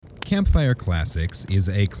Campfire Classics is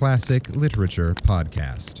a classic literature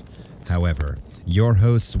podcast. However, your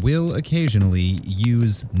hosts will occasionally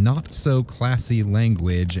use not-so-classy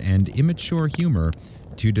language and immature humor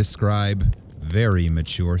to describe very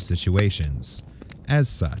mature situations. As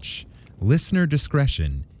such, listener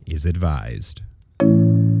discretion is advised.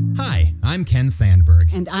 Hi, I'm Ken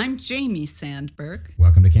Sandberg. And I'm Jamie Sandberg.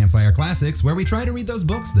 Welcome to Campfire Classics, where we try to read those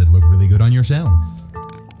books that look really good on your shelf.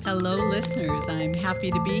 Hello, listeners. I'm happy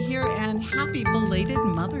to be here, and happy belated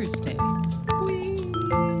Mother's Day. Whee!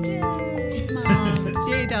 Yay, moms!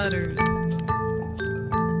 Yay, daughters!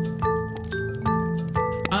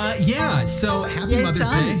 So happy Yay, Mother's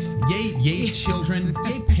sons. Day. Yay, children.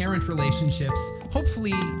 Yay, parent relationships.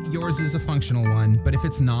 Hopefully yours is a functional one, but if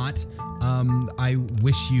it's not, I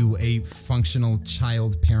wish you a functional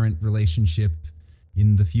child-parent relationship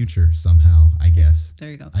in the future somehow, I guess. There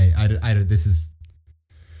you go. This is...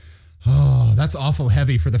 Oh, that's awful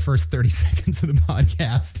heavy for the first 30 seconds of the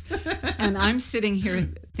podcast. And I'm sitting here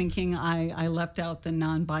thinking I left out the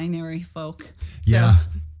non-binary folk. So, yeah.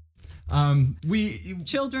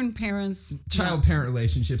 Children, parents. Child-parent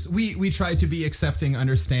relationships. We try to be accepting,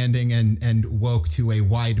 understanding, and woke to a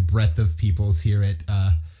wide breadth of peoples here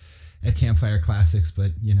at Campfire Classics, but,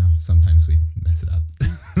 you know, sometimes we mess it up.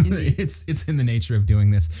 It's in the nature of doing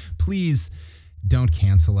this. Please don't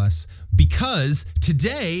cancel us, because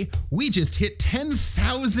today we just hit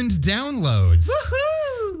 10,000 downloads.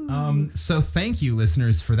 Woohoo! So thank you,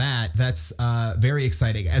 listeners, for that. That's very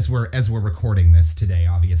exciting. As we're recording this today,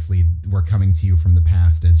 obviously we're coming to you from the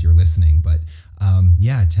past as you're listening, but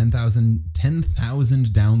 10,000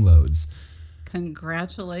 downloads.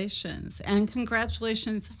 Congratulations. And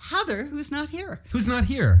congratulations, Heather, who's not here.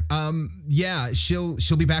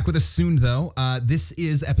 She'll be back with us soon, though. This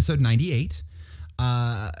is episode 98.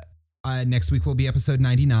 Next week will be episode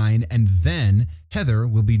 99, and then Heather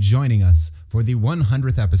will be joining us for the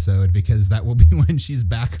 100th episode, because that will be when she's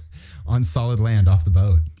back on solid land off the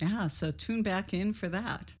boat. Yeah, so tune back in for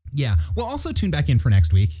that. Yeah, we'll also tune back in for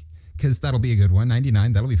next week, because that'll be a good one.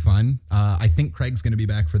 99, that'll be fun. I think Craig's going to be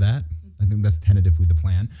back for that. I think that's tentatively the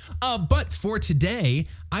plan. But for today,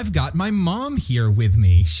 I've got my mom here with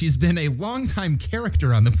me. She's been a longtime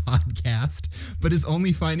character on the podcast, but is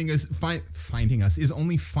only is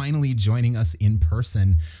only finally joining us in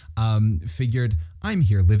person. Figured I'm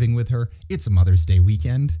here living with her. It's a Mother's Day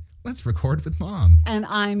weekend. Let's record with Mom. And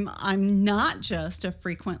I'm not just a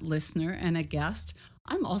frequent listener and a guest.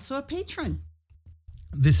 I'm also a patron.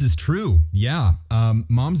 This is true. Yeah.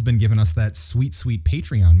 Mom's been giving us that sweet, sweet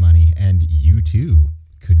Patreon money, and you too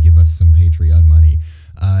could give us some Patreon money.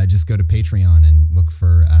 Just go to Patreon and look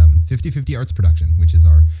for 50/50 Arts Production, which is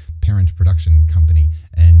our parent production company,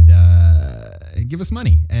 and give us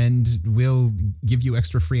money, and we'll give you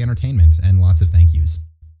extra free entertainment and lots of thank yous.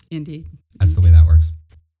 Indeed. That's the way that works.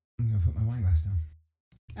 I'm going to put my wine glass down.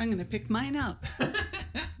 I'm going to pick mine up.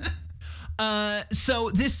 So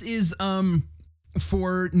this is...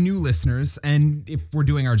 for new listeners, and if we're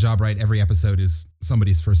doing our job right, every episode is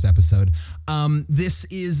somebody's first episode. This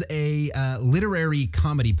is a literary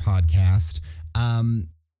comedy podcast.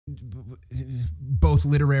 Both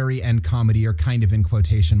literary and comedy are kind of in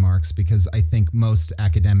quotation marks, because I think most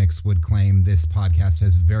academics would claim this podcast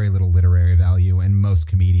has very little literary value, and most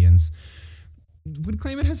comedians would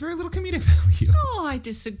claim it has very little comedic value. Oh, I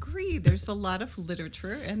disagree. There's a lot of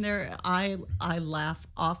literature, and I laugh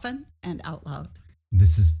often and out loud.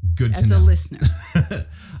 This is good to know. As a listener.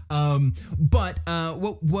 But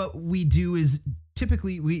what we do is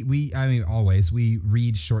typically always we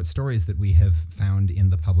read short stories that we have found in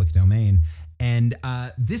the public domain. And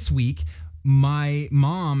this week, my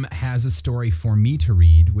mom has a story for me to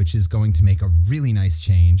read, which is going to make a really nice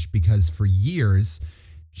change, because for years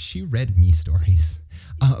she read me stories.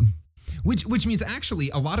 Which means actually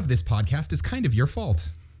a lot of this podcast is kind of your fault.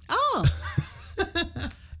 Oh,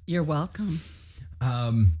 you're welcome.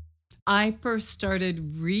 I first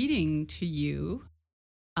started reading to you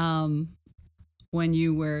when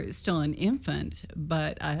you were still an infant,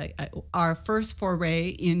 but our first foray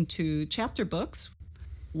into chapter books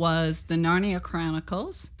was the Narnia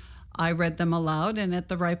Chronicles. I read them aloud, and at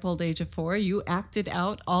the ripe old age of 4, you acted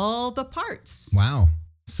out all the parts. Wow.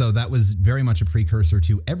 So that was very much a precursor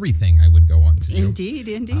to everything I would go on to do.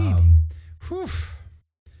 Indeed.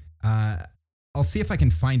 I'll see if I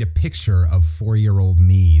can find a picture of 4-year-old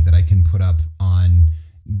me that I can put up on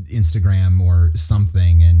Instagram or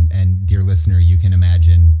something. And dear listener, you can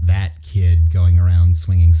imagine that kid going around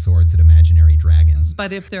swinging swords at imaginary dragons.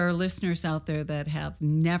 But if there are listeners out there that have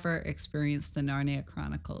never experienced the Narnia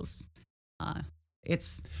Chronicles,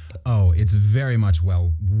 it's very much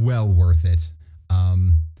well worth it.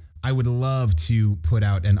 I would love to put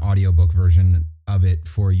out an audiobook version of it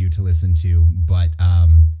for you to listen to, but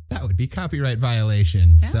that would be copyright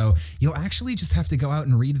violation. Yeah. So you'll actually just have to go out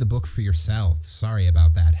and read the book for yourself. Sorry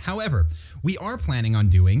about that. However, we are planning on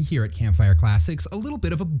doing here at Campfire Classics a little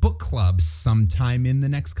bit of a book club sometime in the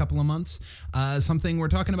next couple of months. Something we're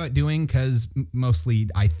talking about doing because mostly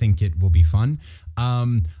I think it will be fun.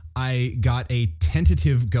 I got a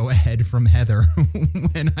tentative go-ahead from Heather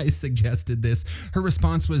when I suggested this. Her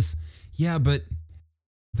response was, yeah, but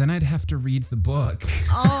then I'd have to read the book.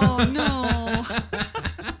 Oh, no.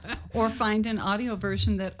 Or find an audio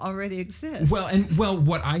version that already exists. Well,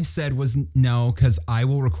 what I said was no, because I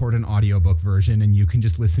will record an audiobook version and you can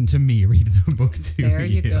just listen to me read the book to you. There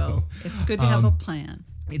you go. It's good to have a plan.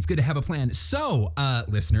 It's good to have a plan. So,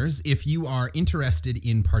 listeners, if you are interested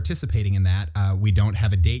in participating in that, we don't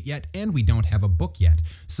have a date yet and we don't have a book yet.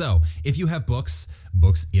 So, if you have books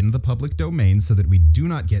in the public domain so that we do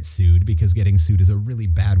not get sued, because getting sued is a really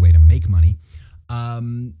bad way to make money.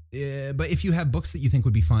 But if you have books that you think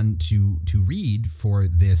would be fun to read for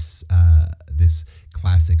this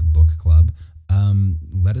classic book club,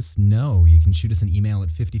 let us know. You can shoot us an email at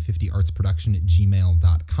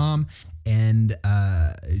 5050artsproduction@gmail.com and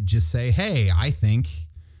just say, hey, I think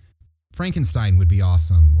Frankenstein would be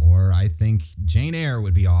awesome, or I think Jane Eyre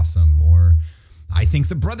would be awesome, or I think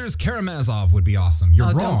the Brothers Karamazov would be awesome.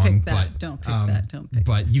 You're wrong. Don't pick that. Don't pick that. Don't pick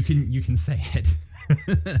But you can say it.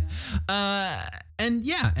 And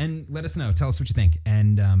let us know. Tell us what you think.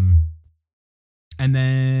 And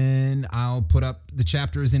then I'll put up the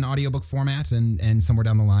chapters in audiobook format, and somewhere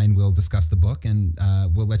down the line we'll discuss the book, and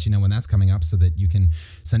we'll let you know when that's coming up so that you can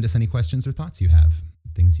send us any questions or thoughts you have,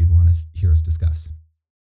 things you'd want to hear us discuss.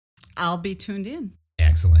 I'll be tuned in.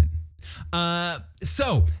 Excellent.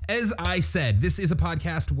 So, as I said, this is a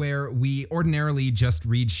podcast where we ordinarily just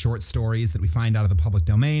read short stories that we find out of the public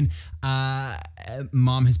domain.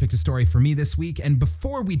 Mom has picked a story for me this week, and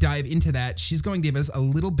before we dive into that, she's going to give us a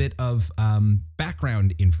little bit of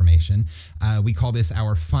background information. We call this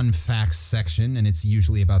our fun facts section, and it's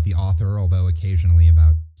usually about the author, although occasionally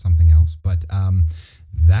about something else. But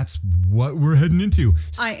that's what we're heading into.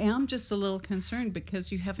 I am just a little concerned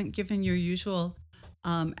because you haven't given your usual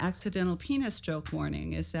accidental penis joke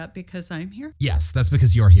warning. Is that because I'm here? Yes, that's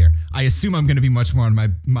because you're here. I assume I'm going to be much more on my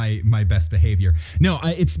best behavior. No,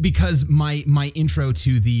 it's because my intro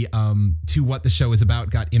to the to what the show is about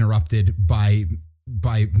got interrupted by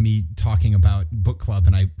me talking about book club,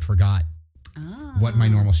 and I forgot what my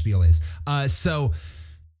normal spiel is. So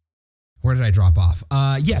where did I drop off?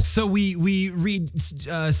 Yes, so we read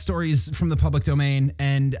stories from the public domain,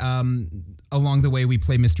 and along the way, we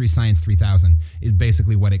play Mystery Science 3000 is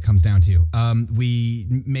basically what it comes down to. We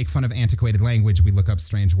make fun of antiquated language. We look up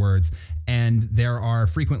strange words. And there are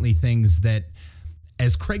frequently things that,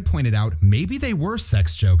 as Craig pointed out, maybe they were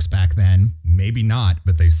sex jokes back then. Maybe not,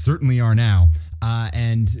 but they certainly are now.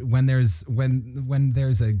 And when there's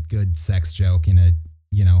a good sex joke in a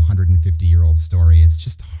 150-year-old story, it's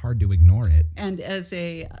just hard to ignore it. And as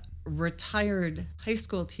a retired high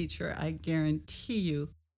school teacher, I guarantee you,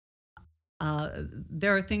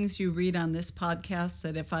 there are things you read on this podcast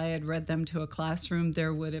that if I had read them to a classroom,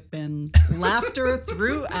 there would have been laughter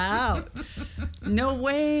throughout. No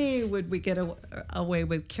way would we get away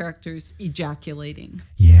with characters ejaculating.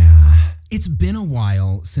 Yeah. It's been a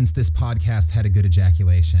while since this podcast had a good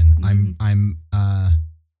ejaculation. Mm-hmm.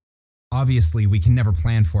 Obviously we can never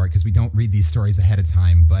plan for it because we don't read these stories ahead of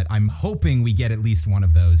time, but I'm hoping we get at least one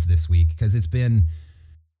of those this week because it's been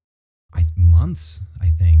months, I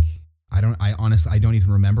think. I honestly don't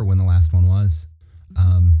even remember when the last one was.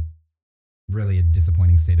 Really a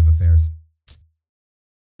disappointing state of affairs.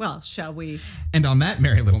 Well, shall we? And on that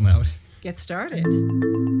merry little note, get started.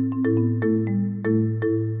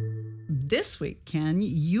 This week, Ken,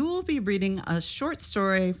 you will be reading a short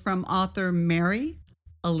story from author Mary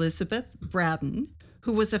Elizabeth Braddon,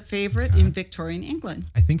 who was a favorite in Victorian England.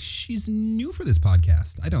 I think she's new for this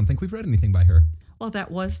podcast. I don't think we've read anything by her. Well,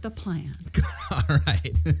 that was the plan. All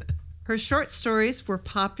right. Her short stories were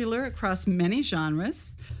popular across many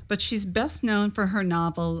genres, but she's best known for her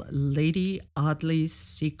novel, Lady Audley's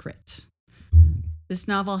Secret. Ooh. This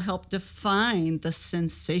novel helped define the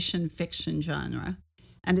sensation fiction genre,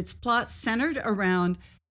 and its plot centered around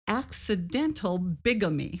accidental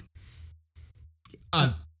bigamy.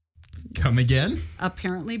 Come again?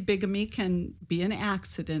 Apparently, bigamy can be an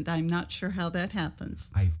accident. I'm not sure how that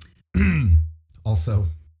happens. Also...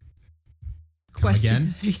 Come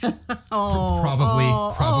again? Yeah.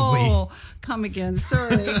 Probably. Come again.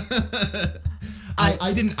 Sorry.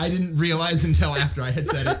 I didn't realize until after I had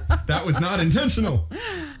said it. That was not intentional.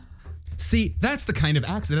 See, that's the kind of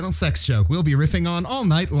accidental sex joke we'll be riffing on all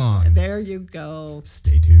night long. There you go.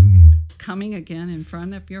 Stay tuned. Coming again in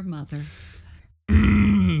front of your mother.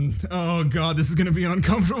 Oh, God, this is going to be an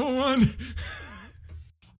uncomfortable one.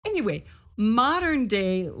 Anyway, modern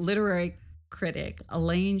day literary critic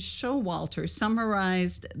Elaine Showalter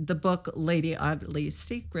summarized the book Lady Audley's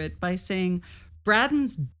Secret by saying,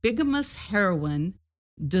 Braddon's bigamous heroine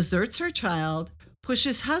deserts her child,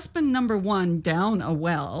 pushes husband number 1 down a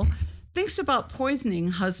well, thinks about poisoning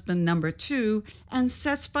husband number 2, and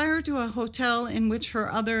sets fire to a hotel in which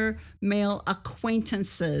her other male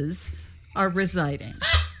acquaintances are residing.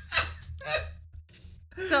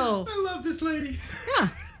 So, I love this lady. yeah,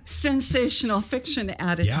 sensational fiction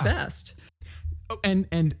at its best. Oh,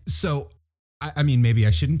 and so, I mean, maybe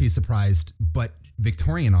I shouldn't be surprised, but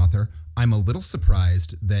Victorian author, I'm a little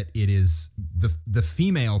surprised that it is the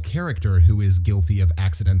female character who is guilty of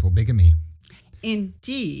accidental bigamy.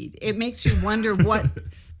 Indeed. It makes you wonder what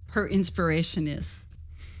her inspiration is.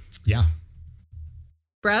 Yeah.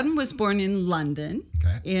 Braddon was born in London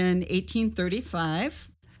in 1835,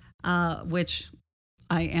 which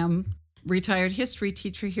I am retired history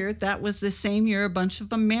teacher here. That was the same year a bunch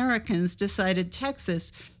of Americans decided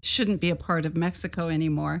Texas shouldn't be a part of Mexico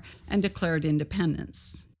anymore and declared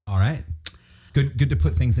independence. All right. Good to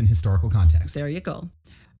put things in historical context. There you go.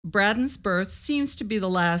 Braddon's birth seems to be the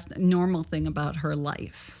last normal thing about her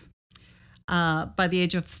life. By the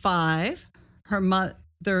age of 5, her mother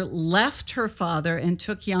left her father and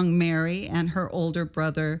took young Mary and her older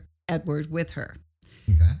brother Edward with her.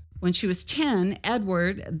 Okay. When she was 10,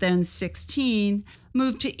 Edward, then 16,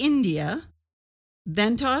 moved to India,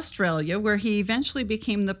 then to Australia, where he eventually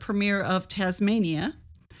became the Premier of Tasmania,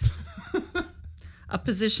 a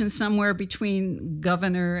position somewhere between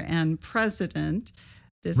governor and president.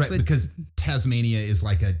 Because Tasmania is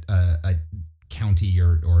like a county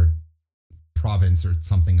or province or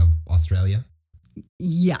something of Australia.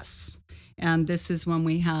 Yes. And this is when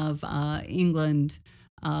we have England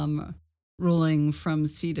ruling from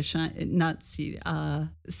sea to shine, not sea,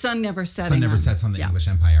 sun never setting. Sun never sets on the English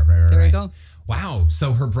Empire. Right. There you go. Wow.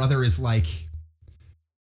 So her brother is like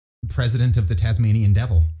president of the Tasmanian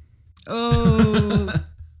devil. Oh.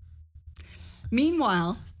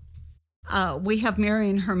 Meanwhile, we have Mary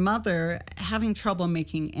and her mother having trouble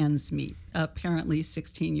making ends meet. Apparently,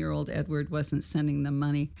 16-year-old Edward wasn't sending them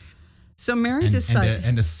money. So Mary decided...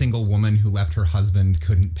 And a single woman who left her husband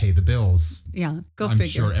couldn't pay the bills. Yeah, go I'm figure.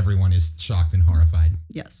 sure everyone is shocked and horrified.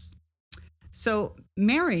 Yes. So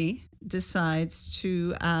Mary decides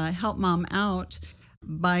to help Mom out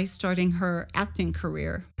by starting her acting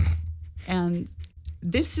career. And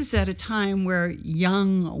this is at a time where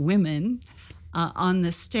young women on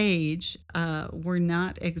the stage were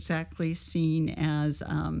not exactly seen as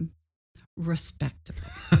respectable.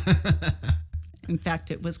 In fact,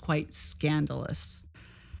 it was quite scandalous.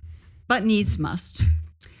 But needs must.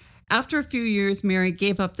 After a few years, Mary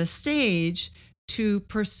gave up the stage to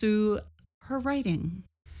pursue her writing.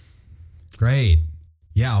 Great.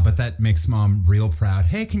 Yeah, I'll bet that makes Mom real proud.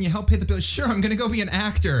 Hey, can you help pay the bills? Sure, I'm going to go be an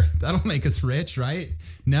actor. That'll make us rich, right?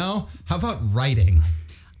 No? How about writing?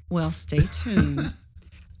 Well, stay tuned.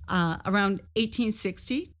 Around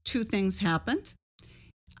 1860, 2 things happened.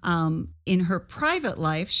 In her private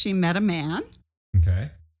life, she met a man. Okay.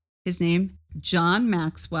 His name, John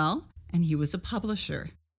Maxwell, and he was a publisher.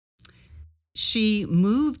 She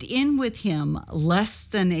moved in with him less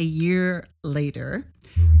than a year later,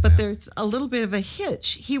 but there's a little bit of a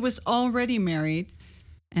hitch. He was already married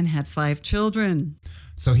and had 5 children.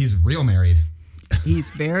 So he's real married. He's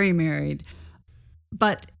very married.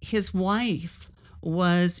 But his wife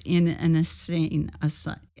was in an insane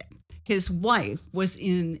asylum. His wife was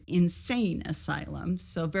in insane asylum,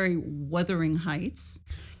 so very Wuthering Heights.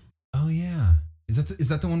 Oh yeah, is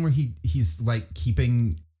that the one where he's like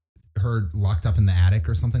keeping her locked up in the attic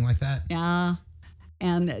or something like that? Yeah,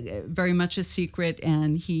 and very much a secret.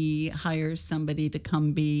 And he hires somebody to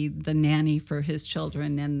come be the nanny for his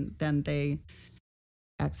children, and then they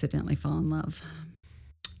accidentally fall in love.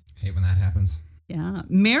 Hate when that happens. Yeah.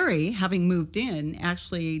 Mary, having moved in,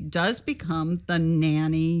 actually does become the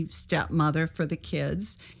nanny stepmother for the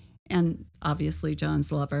kids, and obviously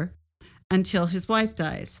John's lover, until his wife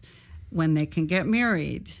dies, when they can get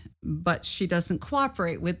married. But she doesn't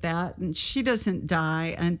cooperate with that, and she doesn't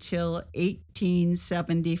die until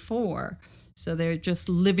 1874. So they're just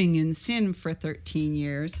living in sin for 13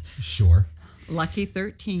 years. Sure. Lucky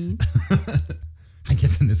 13. I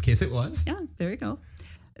guess in this case it was. Yeah, there you go.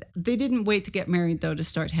 They didn't wait to get married, though, to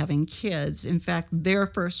start having kids. In fact, their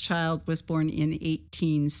first child was born in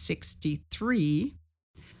 1863.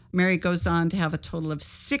 Mary goes on to have a total of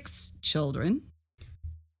 6 children.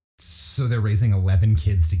 So they're raising 11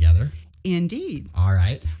 kids together. Indeed. All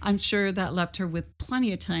right. I'm sure that left her with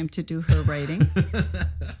plenty of time to do her writing.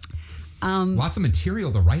 Lots of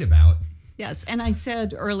material to write about. Yes, and I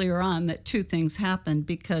said earlier on that 2 things happened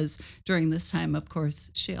because during this time, of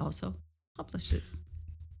course, she also publishes.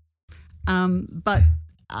 But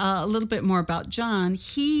a little bit more about John.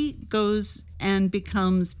 He goes and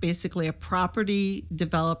becomes basically a property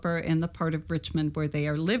developer in the part of Richmond where they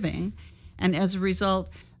are living. And as a result,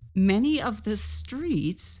 many of the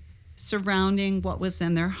streets surrounding what was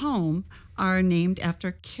in their home are named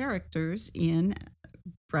after characters in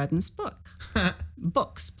Braddon's book.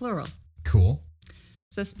 Books, plural. Cool.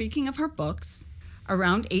 So speaking of her books,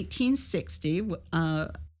 around 1860,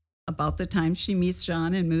 about the time she meets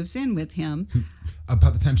John and moves in with him.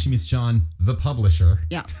 About the time she meets John, the publisher.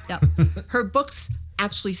 Yeah. Her books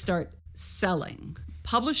actually start selling.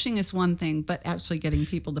 Publishing is one thing, but actually getting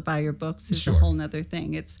people to buy your books is a whole nother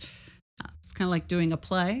thing. It's kind of like doing a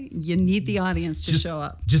play. You need the audience to show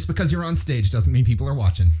up. Just because you're on stage doesn't mean people are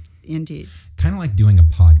watching. Indeed. Kind of like doing a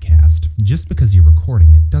podcast. Just because you're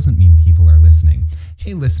recording it doesn't mean people are listening.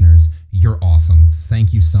 Hey, listeners, you're awesome.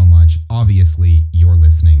 Thank you so much. Obviously, you're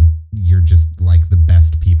listening. You're just like the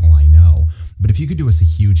best people I know. But if you could do us a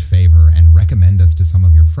huge favor and recommend us to some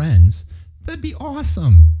of your friends, that'd be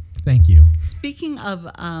awesome. Thank you. Speaking of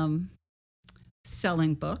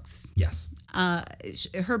selling books. Yes.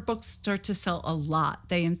 Her books start to sell a lot.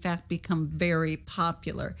 They, in fact, become very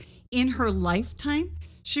popular. In her lifetime,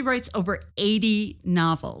 she writes over 80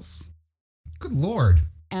 novels. Good Lord.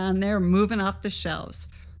 And they're moving off the shelves.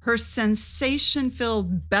 Her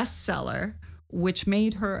sensation-filled bestseller, which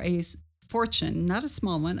made her a fortune, not a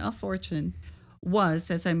small one, a fortune, was,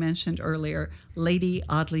 as I mentioned earlier, Lady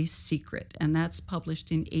Audley's Secret, and that's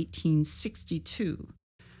published in 1862.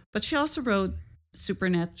 But she also wrote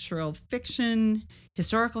supernatural fiction,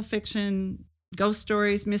 historical fiction, ghost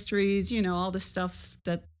stories, mysteries, all the stuff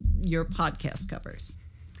that your podcast covers.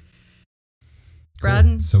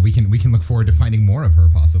 Braddon. Cool. So we can look forward to finding more of her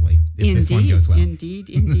possibly if this one goes well.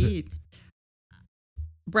 Indeed.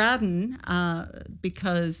 Braddon,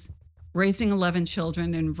 because raising 11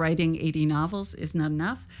 children and writing 80 novels is not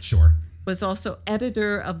enough. Sure. Was also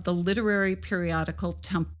editor of the literary periodical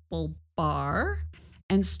Temple Bar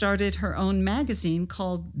and started her own magazine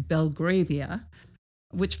called Belgravia,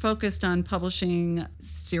 which focused on publishing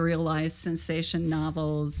serialized sensation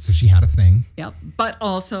novels. So she had a thing. Yep. But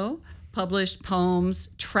also published poems,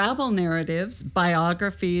 travel narratives,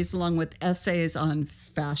 biographies, along with essays on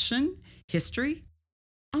fashion, history,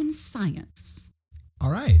 and science.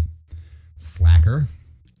 All right. Slacker.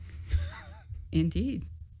 Indeed.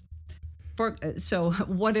 So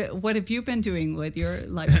what have you been doing with your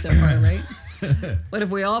life so far, right? What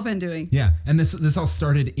have we all been doing? Yeah. And this all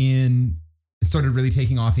started really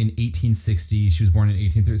taking off in 1860. She was born in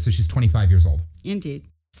 1830, so she's 25 years old. Indeed.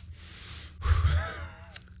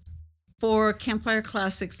 For Campfire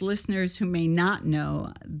Classics listeners who may not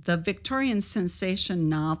know, the Victorian sensation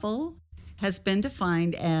novel has been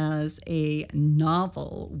defined as a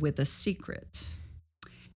novel with a secret,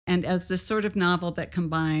 and as the sort of novel that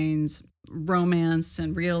combines romance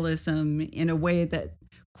and realism in a way that,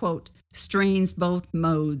 quote, strains both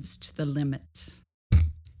modes to the limit.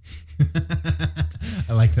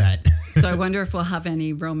 I like that. So I wonder if we'll have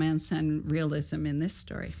any romance and realism in this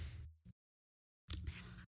story.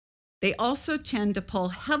 They also tend to pull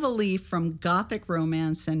heavily from Gothic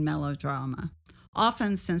romance and melodrama.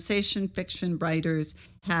 Often sensation fiction writers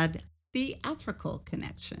had theatrical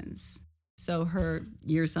connections, so her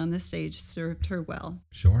years on the stage served her well.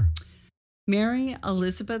 Sure. Mary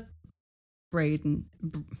Elizabeth Braddon.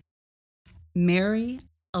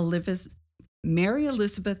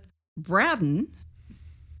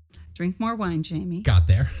 Drink more wine, Jamie. Got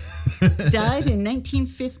there. Died in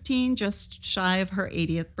 1915, just shy of her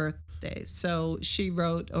 80th birthday. So she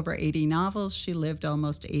wrote over 80 novels. She lived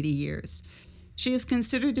almost 80 years. She is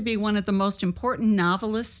considered to be one of the most important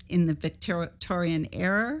novelists in the Victorian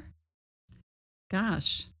era.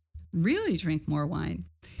 Gosh, really drink more wine.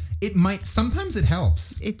 Sometimes it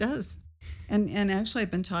helps. It does. And actually, I've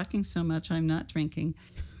been talking so much, I'm not drinking.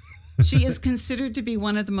 She is considered to be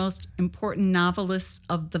one of the most important novelists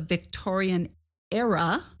of the Victorian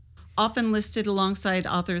era, often listed alongside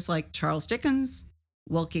authors like Charles Dickens,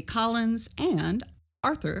 Wilkie Collins, and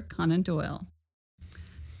Arthur Conan Doyle.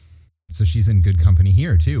 So she's in good company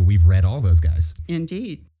here, too. We've read all those guys.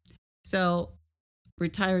 Indeed. So,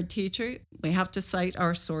 retired teacher, we have to cite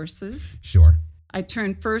our sources. Sure. I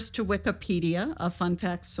turned first to Wikipedia, a fun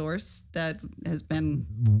fact source that has been...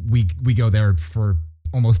 We go there for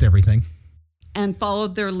almost everything. And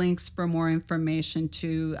followed their links for more information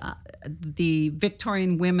to the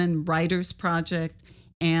Victorian Women Writers Project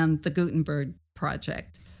and the Gutenberg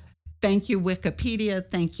Project. Thank you, Wikipedia.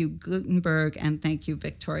 Thank you, Gutenberg. And thank you,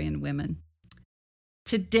 Victorian Women.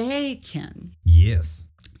 Today, Ken. Yes.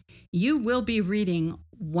 You will be reading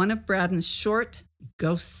one of Braden's short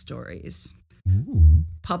ghost stories. Ooh.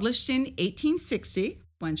 Published in 1860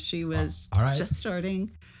 when she was all right. just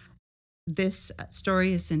starting. This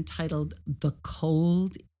story is entitled The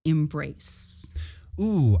Cold Embrace.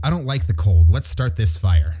 Ooh, I don't like the cold. Let's start this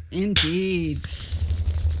fire. Indeed.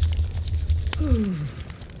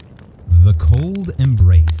 The Cold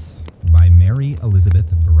Embrace by Mary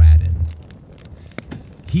Elizabeth Braden.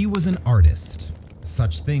 He was an artist.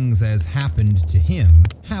 Such things as happened to him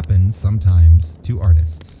happen sometimes to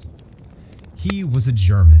artists. He was a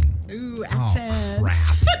German. Ooh, accents. Oh,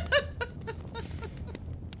 crap.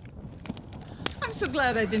 I'm so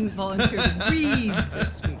glad I didn't volunteer to read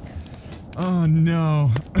this week. Oh,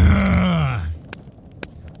 no.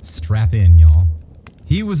 Strap in, y'all.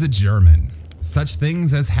 He was a German. Such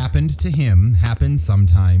things as happened to him happen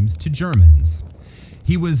sometimes to Germans.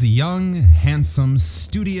 He was young, handsome,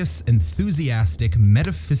 studious, enthusiastic,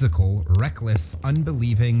 metaphysical, reckless,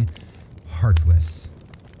 unbelieving, heartless.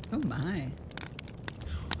 Oh, my.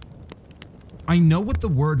 I know what the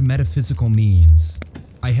word metaphysical means.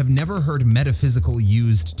 I have never heard metaphysical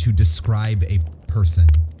used to describe a person.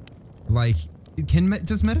 Like,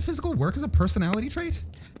 does metaphysical work as a personality trait?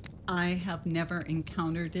 I have never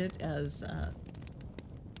encountered it as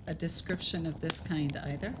a description of this kind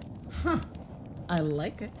either. Huh. I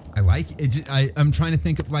like it. I like it. I'm trying to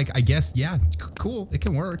think of, like, I guess, yeah, cool. It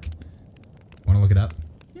can work. Want to look it up?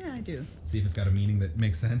 Yeah, I do. See if it's got a meaning that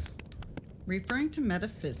makes sense. Referring to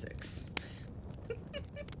metaphysics.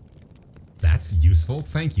 That's useful.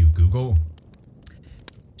 Thank you, Google.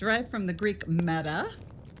 Derived from the Greek meta,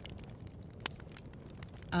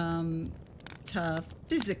 to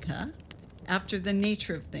physica, after the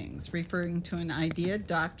nature of things, referring to an idea,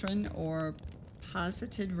 doctrine, or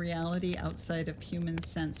posited reality outside of human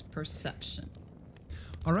sense perception.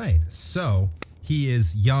 All right. So he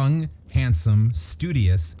is young, handsome,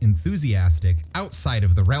 studious, enthusiastic, outside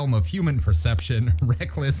of the realm of human perception,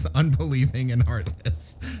 reckless, unbelieving, and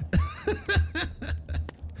heartless.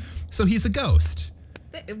 So he's a ghost.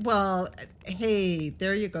 Well, hey,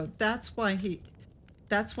 there you go. That's why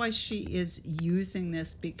she is using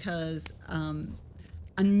this, because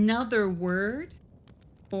another word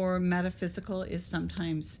for metaphysical is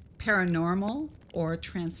sometimes paranormal or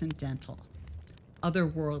transcendental,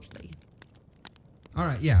 otherworldly. All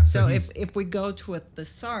right, yeah. So if we go to a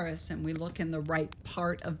thesaurus and we look in the right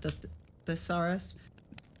part of the thesaurus,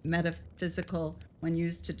 metaphysical, when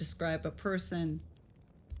used to describe a person,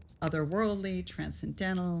 otherworldly,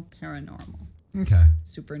 transcendental, paranormal. Okay.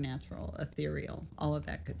 Supernatural, ethereal, all of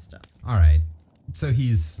that good stuff. All right. So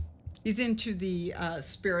he's into the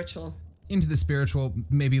spiritual. Into the spiritual.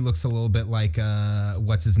 Maybe looks a little bit like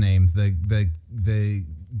what's his name? The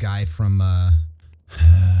guy from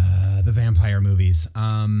the vampire movies.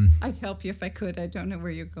 I'd help you if I could. I don't know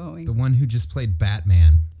where you're going. The one who just played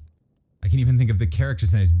Batman. I can't even think of the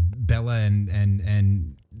character's name. Bella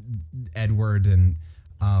and Edward and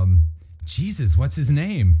Jesus, what's his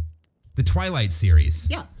name? The Twilight series.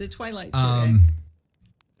 Yeah, the Twilight series.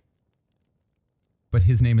 But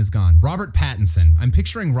his name is gone. Robert Pattinson. I'm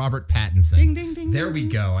picturing Robert Pattinson. Ding, ding, ding. There ding, we ding.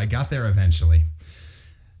 go. I got there eventually.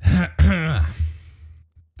 That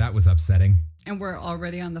was upsetting. And we're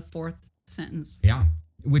already on the fourth sentence. Yeah,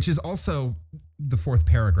 which is also the fourth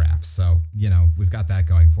paragraph. So, we've got that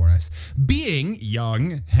going for us. Being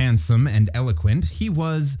young, handsome, and eloquent, he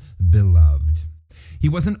was beloved. He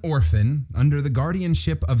was an orphan under the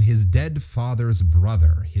guardianship of his dead father's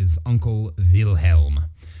brother, his uncle Wilhelm,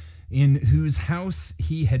 in whose house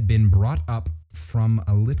he had been brought up from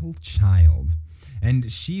a little child.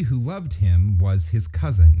 And she who loved him was his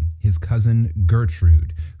cousin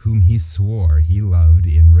Gertrude, whom he swore he loved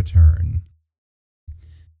in return.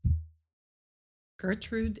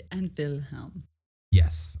 Gertrude and Wilhelm.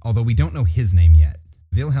 Yes, although we don't know his name yet.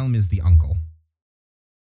 Wilhelm is the uncle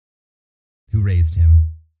who raised him,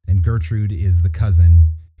 and Gertrude is the cousin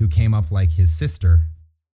who came up like his sister,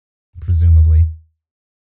 presumably,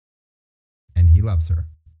 and he loves her.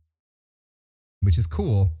 Which is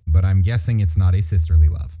cool, but I'm guessing it's not a sisterly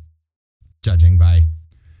love, judging by,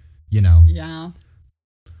 Yeah.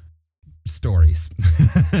 stories.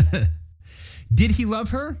 Did he love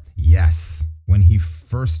her? Yes, when he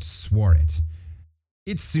first swore it.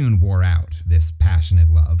 It soon wore out, this passionate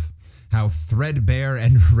love. how threadbare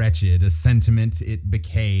and wretched a sentiment it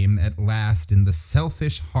became at last in the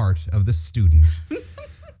selfish heart of the student.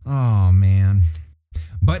 Oh, man.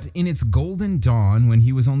 But in its golden dawn, when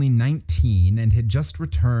he was only 19 and had just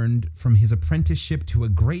returned from his apprenticeship to a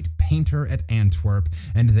great painter at Antwerp,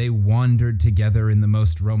 and they wandered together in the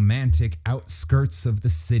most romantic outskirts of the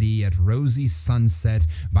city at rosy sunset,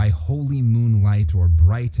 by holy moonlight, or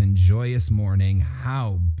bright and joyous morning,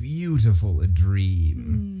 how beautiful a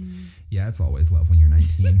dream. Yeah, it's always love when you're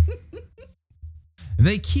 19.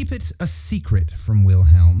 They keep it a secret from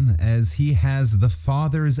Wilhelm, as he has the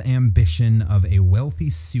father's ambition of a wealthy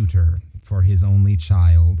suitor for his only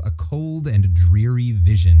child, a cold and dreary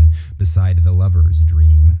vision beside the lover's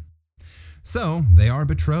dream. So they are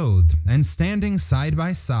betrothed, and standing side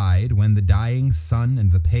by side, when the dying sun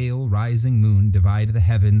and the pale rising moon divide the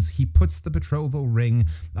heavens, he puts the betrothal ring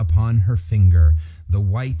upon her finger, the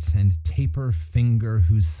white and taper finger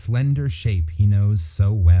whose slender shape he knows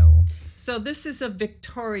so well. So this is a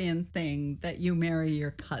Victorian thing that you marry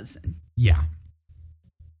your cousin. Yeah.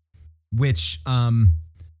 Which,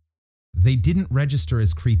 they didn't register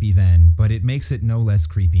as creepy then, but it makes it no less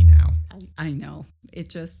creepy now. I know. It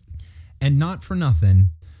just... And not for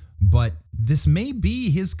nothing, but this may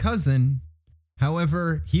be his cousin.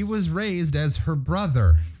 However, he was raised as her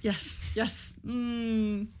brother. Yes. This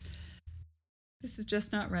is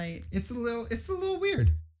just not right. It's a little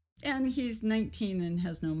weird. And he's 19 and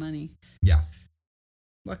has no money. Yeah.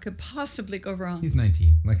 What could possibly go wrong? He's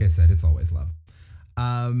 19. Like I said, it's always love.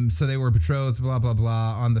 So they were betrothed, blah, blah,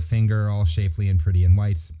 blah, on the finger, all shapely and pretty and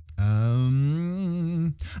white.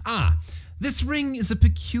 This ring is a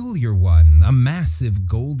peculiar one, a massive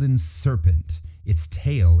golden serpent, its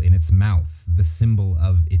tail in its mouth, the symbol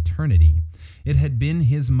of eternity. It had been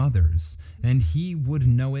his mother's, and he would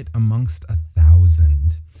know it amongst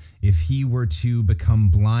 1,000. If he were to become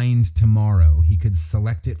blind tomorrow, he could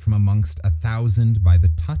select it from amongst 1,000 by the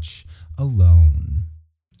touch alone.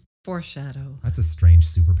 Foreshadow. That's a strange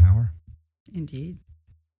superpower. Indeed.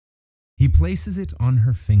 He places it on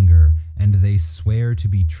her finger, and they swear to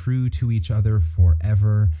be true to each other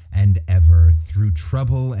forever and ever, through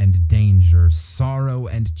trouble and danger, sorrow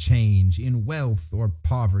and change, in wealth or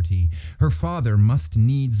poverty. Her father must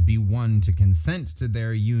needs be one to consent to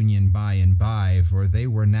their union by and by, for they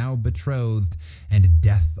were now betrothed, and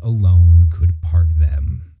death alone could part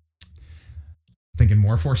them. Thinking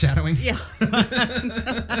more foreshadowing? Yeah.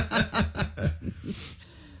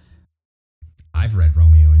 I've read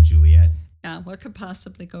Romeo and Juliet. Yeah, what could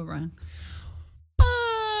possibly go wrong? But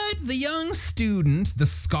the young student, the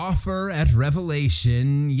scoffer at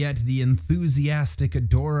revelation, yet the enthusiastic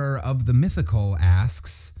adorer of the mythical,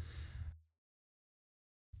 asks,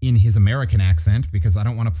 in his American accent, because I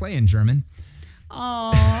don't want to play in German,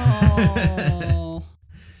 Oh.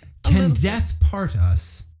 can death part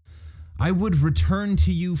us? I would return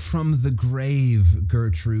to you from the grave,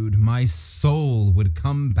 Gertrude. My soul would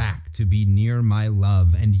come back to be near my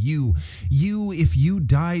love. And you, if you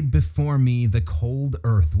died before me, the cold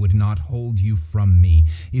earth would not hold you from me.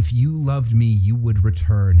 If you loved me, you would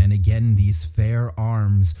return, and again these fair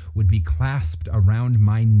arms would be clasped around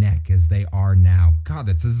my neck as they are now. God,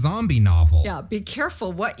 that's a zombie novel. Yeah, be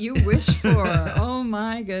careful what you wish for. Oh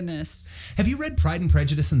my goodness. Have you read Pride and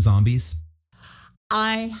Prejudice and Zombies?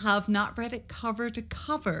 I have not read it cover to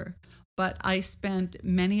cover, but I spent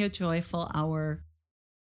many a joyful hour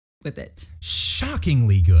with it.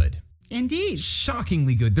 Shockingly good. Indeed.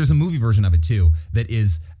 Shockingly good. There's a movie version of it too that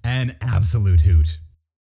is an absolute hoot.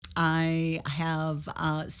 I have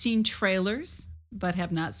seen trailers, but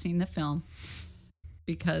have not seen the film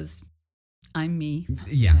because I'm me.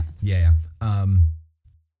 Yeah.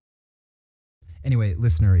 Anyway,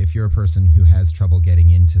 listener, if you're a person who has trouble getting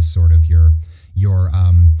into sort of your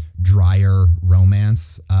drier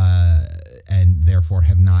romance and therefore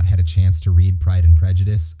have not had a chance to read Pride and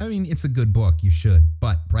Prejudice, I mean, it's a good book. You should.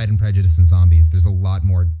 But Pride and Prejudice and Zombies, there's a lot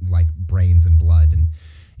more like brains and blood and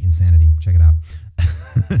insanity. Check it out.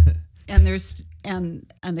 And there's an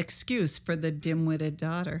excuse for the dim-witted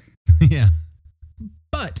daughter. Yeah.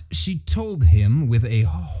 But she told him with a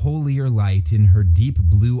holier light in her deep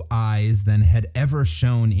blue eyes than had ever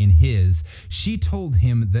shone in his. She told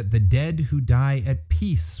him that the dead who die at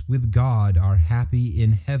peace with God are happy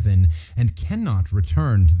in heaven and cannot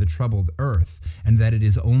return to the troubled earth, and that it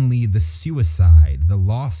is only the suicide, the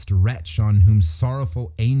lost wretch on whom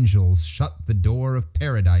sorrowful angels shut the door of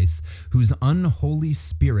paradise, whose unholy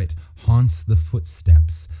spirit haunts the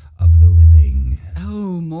footsteps of the living.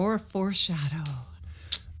 Oh, more foreshadow.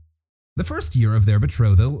 The first year of their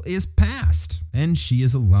betrothal is past, and she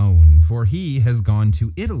is alone, for he has gone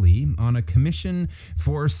to Italy on a commission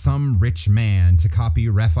for some rich man to copy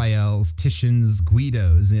Raphael's, Titian's,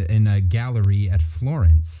 Guido's in a gallery at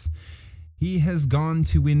Florence. He has gone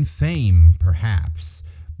to win fame, perhaps,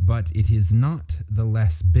 but it is not the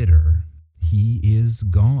less bitter. He is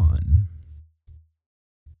gone.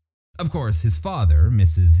 Of course, his father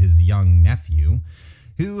misses his young nephew,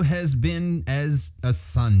 who has been as a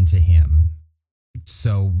son to him.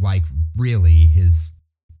 So, like, really,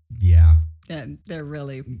 Yeah, they're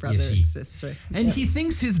really brother and sister. And he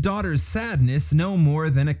thinks his daughter's sadness no more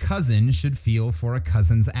than a cousin should feel for a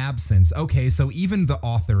cousin's absence. Okay, so even the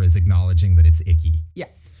author is acknowledging that it's icky. Yeah,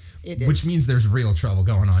 it is. Which means there's real trouble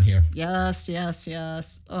going on here. Yes.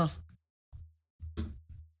 Oh.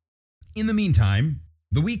 In the meantime,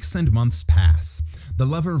 the weeks and months pass. The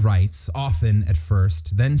lover writes, often at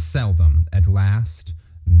first, then seldom, at last,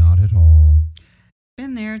 not at all.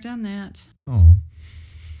 Been there, done that. Oh,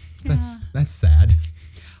 Yeah. that's sad.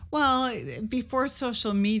 Well, before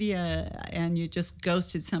social media and you just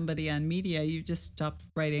ghosted somebody on media, you just stopped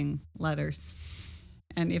writing letters.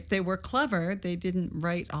 And if they were clever, they didn't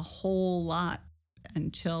write a whole lot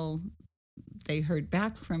until they heard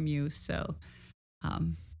back from you. So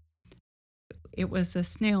it was a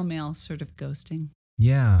snail mail sort of ghosting.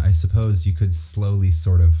 Yeah, I suppose you could slowly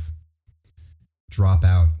sort of drop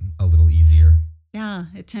out a little easier. Yeah,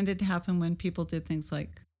 it tended to happen when people did things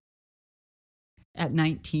like at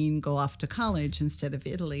 19 go off to college instead of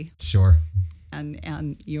Italy. Sure.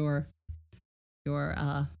 And your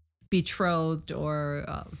betrothed or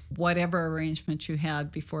whatever arrangement you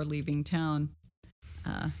had before leaving town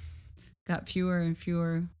got fewer and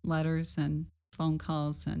fewer letters and phone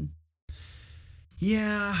calls. And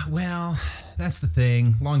yeah, well, that's the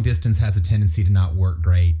thing. Long distance has a tendency to not work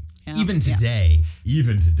great. Yeah, even today,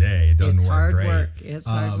 it doesn't it's work hard great. work. It's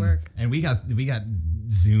hard work. And we got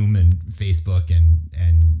Zoom and Facebook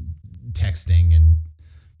and texting and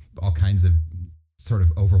all kinds of sort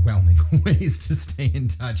of overwhelming ways to stay in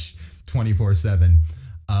touch 24/7.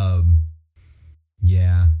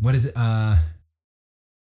 Yeah. What is it?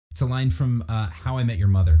 It's a line from How I Met Your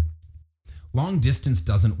Mother. Long distance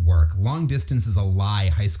doesn't work. Long distance is a lie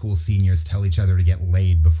high school seniors tell each other to get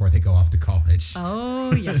laid before they go off to college.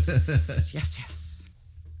 Oh, yes. yes.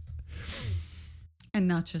 And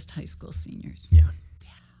not just high school seniors. Yeah.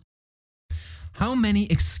 How many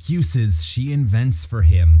excuses she invents for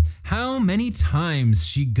him. How many times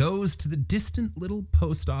she goes to the distant little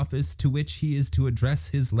post office to which he is to address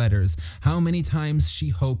his letters. How many times she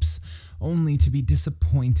hopes only to be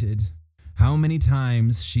disappointed. How many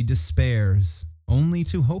times she despairs only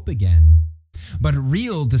to hope again. But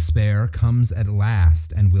real despair comes at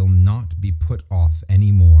last and will not be put off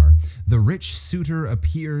anymore. The rich suitor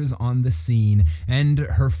appears on the scene, and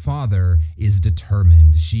her father is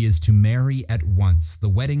determined. She is to marry at once. The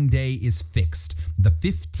wedding day is fixed, the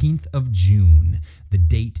 15th of June. The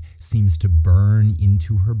date seems to burn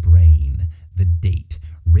into her brain. The date,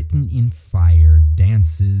 written in fire,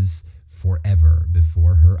 dances forever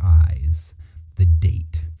before her eyes. The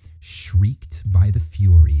date, shrieked by the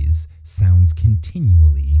Furies, sounds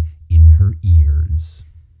continually in her ears.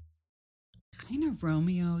 Kind of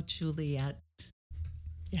Romeo, Juliet.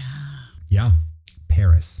 Yeah. Yeah.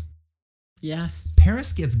 Paris. Yes.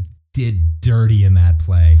 Paris did dirty in that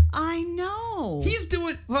play. I know. He's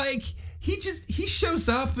doing, like, he shows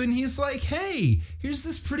up and he's like, hey, here's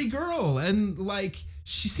this pretty girl. And, like,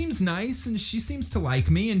 she seems nice and she seems to like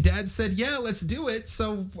me. And Dad said, yeah, let's do it.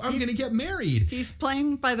 So I'm going to get married. He's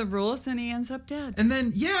playing by the rules and he ends up dead. And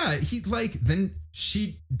then, yeah, then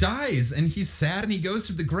she dies and he's sad and he goes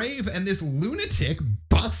to the grave and this lunatic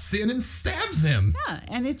busts in and stabs him. Yeah,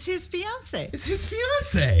 and it's his fiance. It's his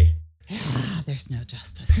fiance. Yeah, there's no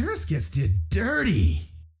justice. Paris did dirty.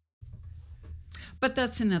 But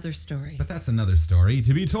that's another story.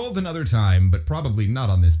 To be told another time, but probably not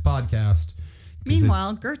on this podcast.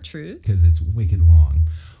 Meanwhile, Gertrude. Because it's wicked long.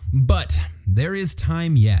 But there is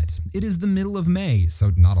time yet. It is the middle of May,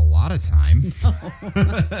 so not a lot of time. No.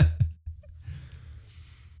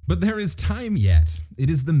 But there is time yet. It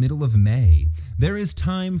is the middle of May. There is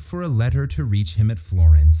time for a letter to reach him at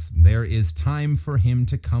Florence. There is time for him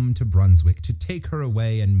to come to Brunswick, to take her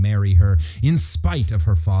away and marry her, in spite of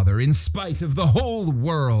her father, in spite of the whole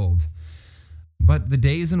world. But the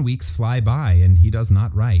days and weeks fly by, and he does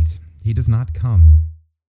not write. He does not come.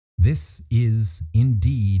 This is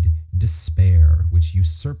indeed despair, which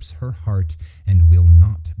usurps her heart and will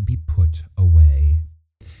not be put away.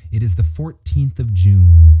 It is the 14th of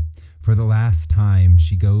June. For the last time,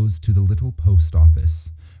 she goes to the little post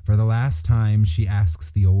office. For the last time she asks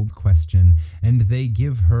the old question, and they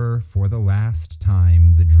give her for the last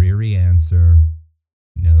time the dreary answer,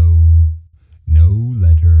 no, no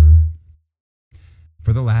letter.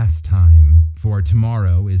 For the last time, for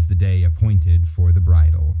tomorrow is the day appointed for the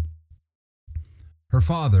bridal. Her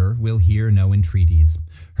father will hear no entreaties.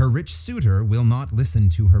 Her rich suitor will not listen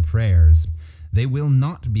to her prayers. They will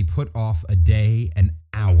not be put off a day, an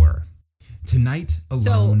hour. Tonight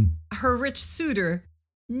alone. So her rich suitor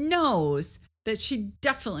knows that she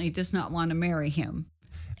definitely does not want to marry him.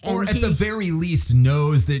 Or at the very least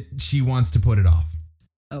knows that she wants to put it off.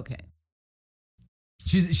 Okay.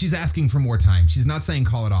 She's asking for more time. She's not saying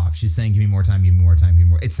call it off. She's saying give me more time, give me more time, give me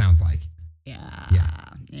more. It sounds like. Yeah.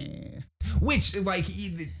 Which, like,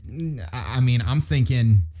 I mean, I'm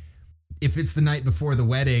thinking if it's the night before the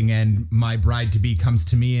wedding and my bride-to-be comes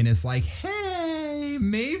to me and is like, hey,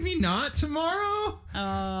 maybe not tomorrow,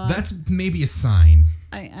 that's maybe a sign.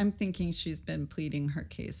 I'm thinking she's been pleading her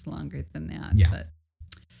case longer than that. Yeah.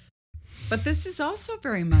 But this is also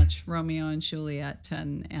very much Romeo and Juliet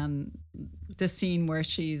and the scene where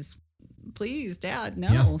she's, please, Dad,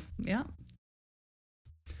 no. Yeah.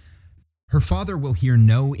 Her father will hear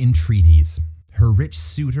no entreaties. Her rich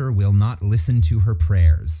suitor will not listen to her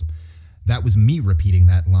prayers. That was me repeating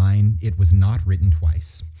that line. It was not written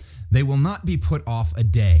twice. They will not be put off a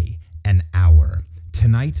day, an hour.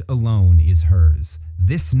 Tonight alone is hers.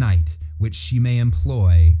 This night, which she may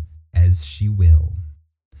employ as she will.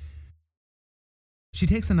 She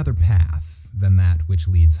takes another path than that which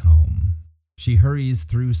leads home. She hurries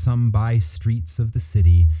through some by streets of the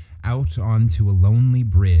city, out onto a lonely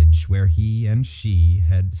bridge where he and she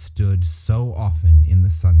had stood so often in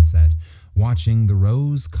the sunset, watching the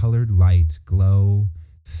rose-colored light glow,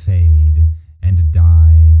 fade, and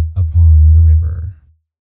die upon the river.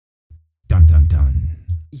 Dun, dun, dun.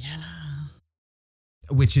 Yeah.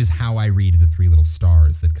 Which is how I read the three little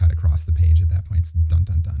stars that cut across the page at that point. It's dun,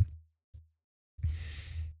 dun, dun.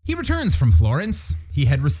 He returns from Florence. He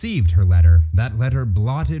had received her letter, that letter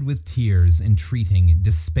blotted with tears, entreating,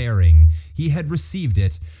 despairing. He had received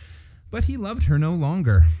it, but he loved her no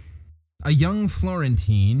longer. A young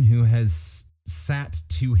Florentine who has sat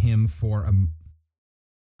to him for a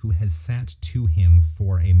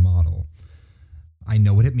model. I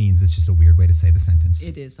know what it means. It's just a weird way to say the sentence.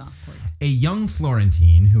 It is awkward. A young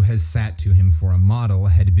Florentine who has sat to him for a model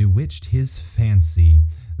had bewitched his fancy,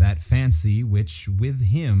 that fancy which with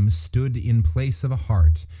him stood in place of a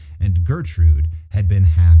heart, and Gertrude had been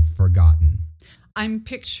half forgotten. I'm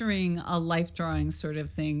picturing a life drawing sort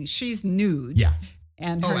of thing. She's nude. Yeah.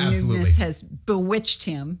 And her nudeness has bewitched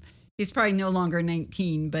him. He's probably no longer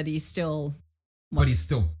 19, but he's still... But he's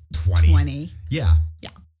still 20. 20. Yeah. Yeah.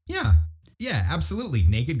 Yeah. Yeah, absolutely.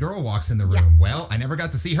 Naked girl walks in the room. Yeah. Well, I never got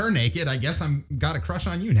to see her naked. I guess I'm got a crush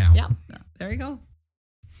on you now. Yeah. There you go.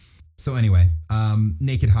 So anyway,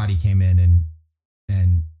 naked hottie came in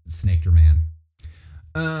and snaked her man.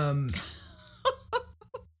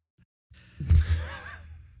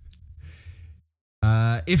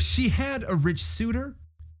 If she had a rich suitor,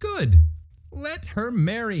 good. Let her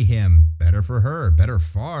marry him. Better for her, better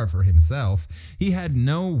far for himself. He had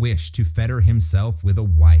no wish to fetter himself with a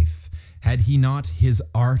wife. Had he not his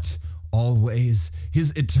art always,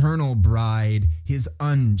 his eternal bride, his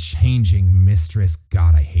unchanging mistress?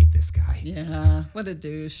 God, I hate this guy. Yeah, what a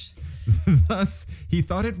douche. Thus, he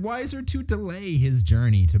thought it wiser to delay his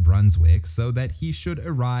journey to Brunswick so that he should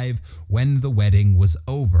arrive when the wedding was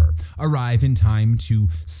over, arrive in time to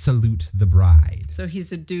salute the bride. So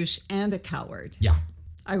he's a douche and a coward. Yeah.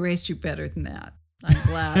 I raised you better than that. I'm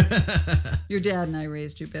glad. Your dad and I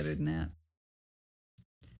raised you better than that.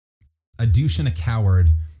 A Douche and a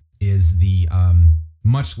Coward is the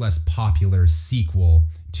much less popular sequel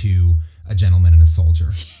to A Gentleman and a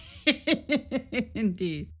Soldier.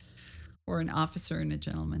 Indeed. Or An Officer and a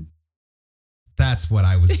Gentleman. That's what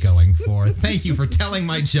I was going for. Thank you for telling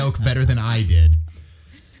my joke better than I did.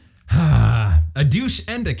 A Douche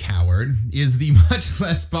and a Coward is the much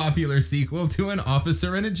less popular sequel to An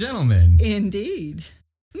Officer and a Gentleman. Indeed.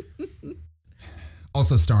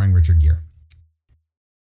 Also starring Richard Gere.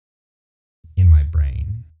 In my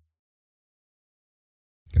brain.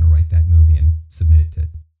 Gonna write that movie and submit it to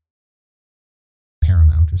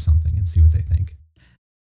Paramount or something and see what they think.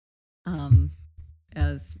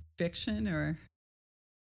 As fiction or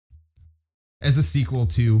as a sequel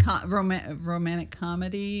to romantic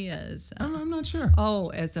comedy, as I'm not sure.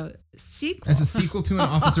 As a sequel. As a sequel to An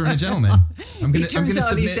Officer and a Gentleman. Turns out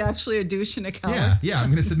submit, he's actually a douche and a coward. Yeah, I'm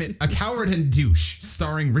gonna submit A Coward and Douche,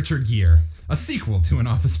 starring Richard Gere, a sequel to An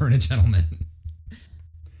Officer and a Gentleman.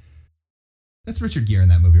 That's Richard Gere in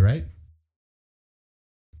that movie, right?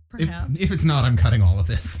 Perhaps. If it's not, I'm cutting all of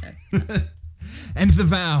this. And the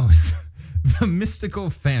vows, the mystical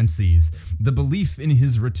fancies, the belief in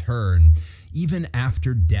his return, even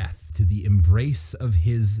after death, to the embrace of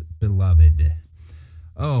his beloved.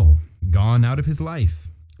 Oh, gone out of his life,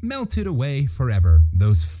 melted away forever,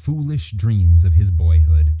 those foolish dreams of his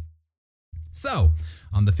boyhood. So,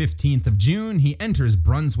 on the 15th of June, he enters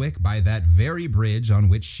Brunswick by that very bridge on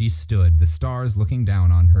which she stood, the stars looking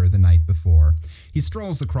down on her the night before. He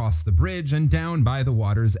strolls across the bridge and down by the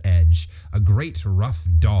water's edge, a great rough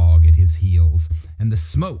dog at his heels, and the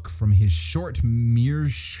smoke from his short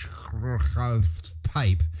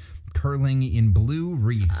pipe curling in blue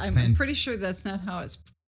wreaths. I'm pretty sure that's not how it's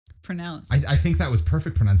pronounced. I think that was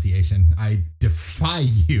perfect pronunciation. I defy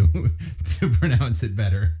you to pronounce it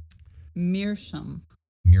better. Meerschaum.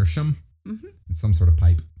 Meerschaum? Mm-hmm. It's some sort of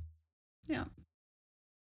pipe. Yeah.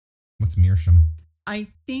 What's meerschaum? I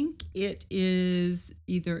think it is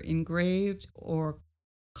either engraved or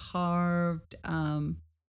carved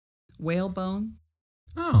whalebone.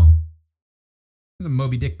 Oh. It's a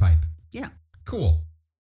Moby Dick pipe. Yeah. Cool.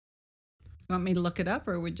 Want me to look it up,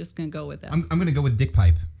 or are we just going to go with that? I'm going to go with dick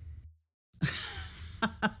pipe.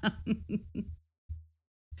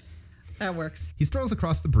 That works. He strolls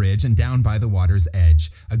across the bridge and down by the water's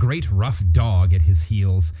edge, a great rough dog at his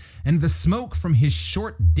heels, and the smoke from his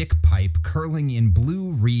short dick pipe curling in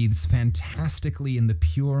blue wreaths fantastically in the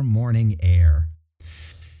pure morning air.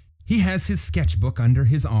 He has his sketchbook under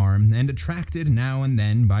his arm, and attracted now and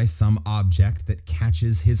then by some object that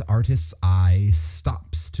catches his artist's eye,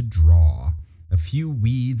 stops to draw. A few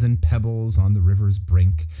weeds and pebbles on the river's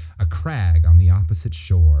brink, a crag on the opposite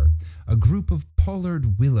shore, a group of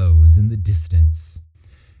pollard willows in the distance.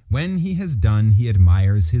 When he has done, he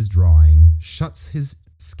admires his drawing, shuts his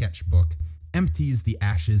sketchbook, empties the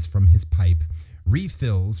ashes from his pipe,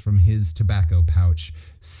 refills from his tobacco pouch,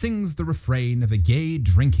 sings the refrain of a gay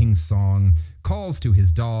drinking song, calls to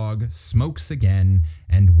his dog, smokes again,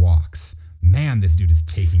 and walks. Man, this dude is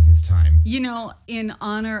taking his time. You know, in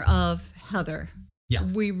honor of Heather, Yeah.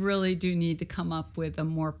 we really do need to come up with a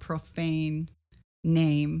more profane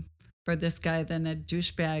name for this guy than a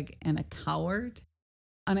douchebag and a coward,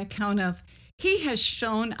 on account of he has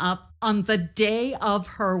shown up on the day of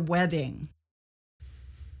her wedding.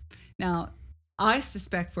 Now, I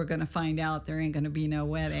suspect we're going to find out there ain't going to be no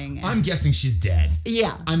wedding. I'm guessing she's dead.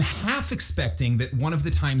 Yeah. I'm half expecting that one of the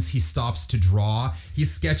times he stops to draw,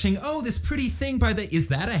 he's sketching, oh, this pretty thing by the, is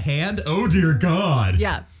that a hand? Oh, dear God.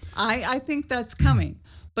 Yeah, I think that's coming.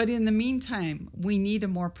 But in the meantime, we need a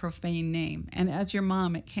more profane name. And as your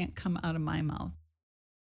mom, it can't come out of my mouth.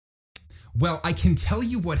 Well, I can tell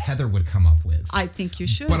you what Heather would come up with. I think you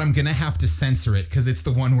should. But I'm going to have to censor it because it's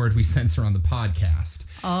the one word we censor on the podcast.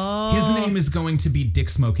 Oh. His name is going to be Dick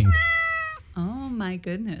Smoking. Oh, my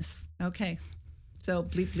goodness. Okay. So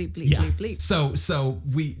bleep, bleep, bleep, Yeah. bleep, bleep.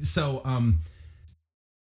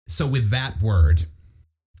 So with that word,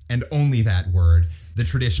 and only that word, the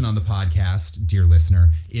tradition on the podcast, dear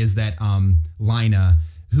listener, is that Lina,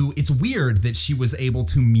 who, it's weird that she was able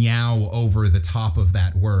to meow over the top of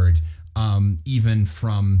that word, even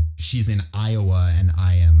from, she's in Iowa and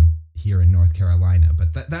I am here in North Carolina.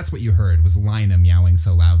 But that's what you heard, was Lina meowing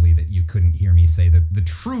so loudly that you couldn't hear me say the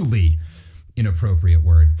truly inappropriate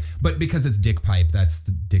word. But because it's dick pipe, that's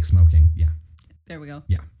the dick smoking. Yeah. There we go.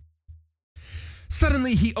 Yeah.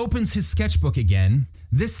 Suddenly, he opens his sketchbook again.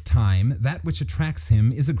 This time, that which attracts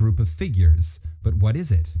him is a group of figures. But what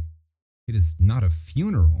is it? It is not a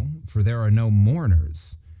funeral, for there are no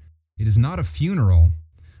mourners. It is not a funeral,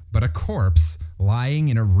 but a corpse lying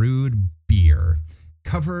in a rude bier,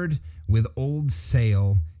 covered with old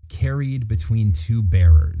sail, carried between two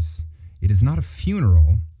bearers. It is not a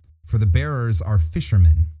funeral, for the bearers are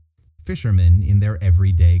fishermen in their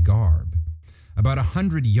everyday garb. About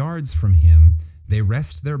 100 yards from him, they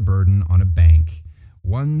rest their burden on a bank.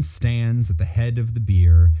 One stands at the head of the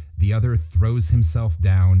bier, the other throws himself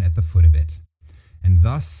down at the foot of it. And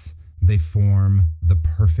thus they form the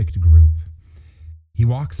perfect group. He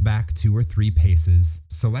walks back 2 or 3 paces,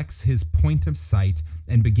 selects his point of sight,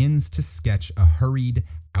 and begins to sketch a hurried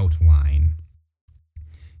outline.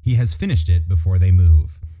 He has finished it before they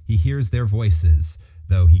move. He hears their voices,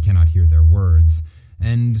 though he cannot hear their words,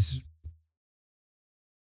 and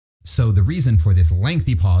so the reason for this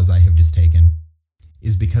lengthy pause I have just taken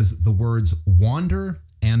is because the words wander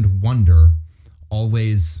and wonder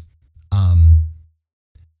always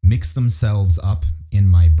mix themselves up in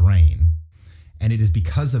my brain. And it is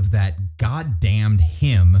because of that goddamned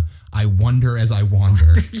hymn, I Wonder as I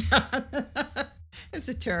Wander. It's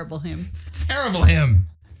a terrible hymn. It's a terrible hymn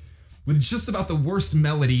with just about the worst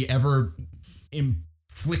melody ever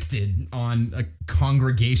inflicted on a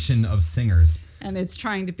congregation of singers. And it's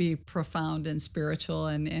trying to be profound and spiritual,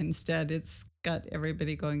 and instead it's got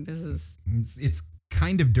everybody going, this is... It's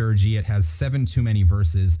kind of dirgy. It has 7 too many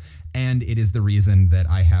verses, and it is the reason that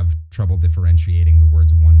I have trouble differentiating the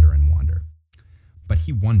words wonder and wander. But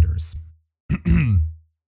he wonders.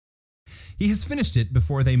 He has finished it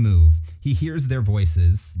before they move. He hears their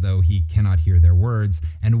voices, though he cannot hear their words,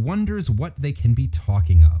 and wonders what they can be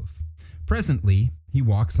talking of. Presently, he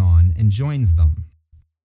walks on and joins them.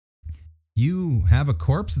 "You have a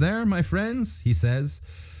corpse there, my friends?" he says.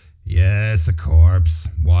 "Yes, a corpse.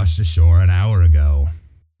 Washed ashore an hour ago."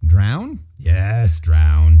 "Drown?" "Yes,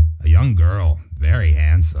 drown. A young girl. Very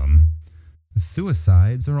handsome."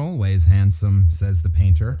 "Suicides are always handsome," says the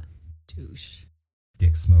painter. Douche.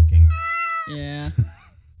 Dick smoking. Yeah.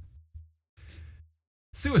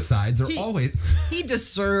 Suicides are always... He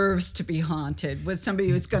deserves to be haunted with somebody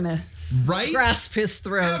who's going to Right? grasp his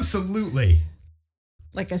throat Absolutely.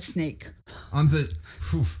 like a snake. On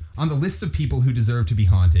the list of people who deserve to be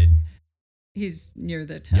haunted. He's near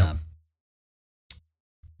the top. Yep.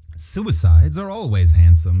 "Suicides are always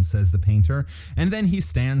handsome," says the painter, and then he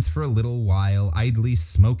stands for a little while, idly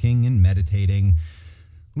smoking and meditating,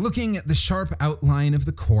 looking at the sharp outline of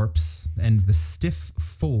the corpse and the stiff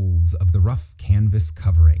folds of the rough canvas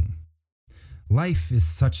covering. Life is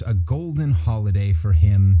such a golden holiday for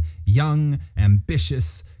him, young,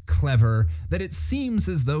 ambitious, clever, that it seems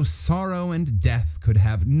as though sorrow and death could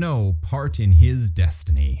have no part in his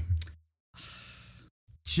destiny.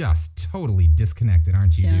 Just totally disconnected,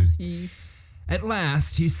 aren't you, dude? At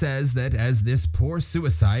last, he says that as this poor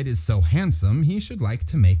suicide is so handsome, he should like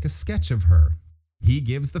to make a sketch of her. He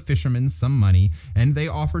gives the fishermen some money, and they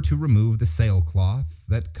offer to remove the sailcloth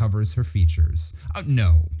that covers her features.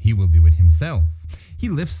 No, he will do it himself. He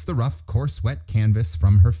lifts the rough, coarse, wet canvas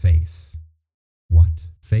from her face. What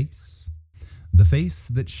face? The face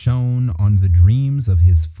that shone on the dreams of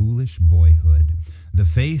his foolish boyhood. The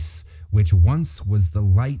face which once was the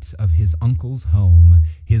light of his uncle's home,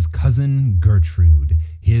 his cousin Gertrude,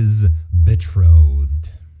 his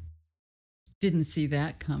betrothed. Didn't see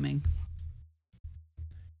that coming.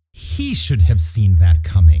 He should have seen that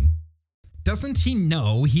coming. Doesn't he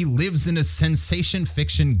know he lives in a sensation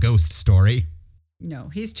fiction ghost story? No,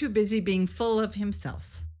 he's too busy being full of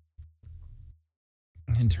himself.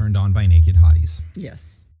 And turned on by naked hotties.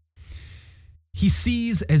 Yes. He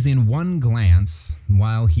sees as in one glance,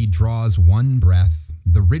 while he draws one breath,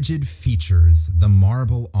 the rigid features, the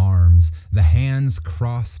marble arms, the hands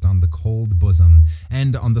crossed on the cold bosom,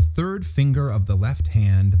 and on the third finger of the left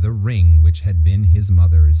hand the ring which had been his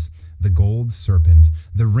mother's, the gold serpent,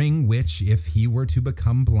 the ring which, if he were to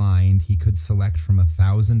become blind, he could select from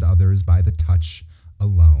 1,000 others by the touch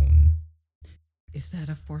alone. Is that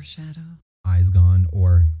a foreshadow? Eyes gone,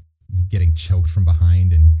 or getting choked from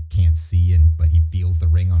behind and can't see, but he feels the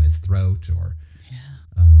ring on his throat, or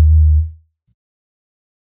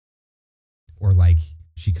or like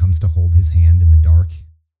she comes to hold his hand in the dark.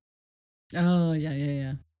 Oh,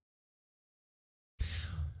 yeah.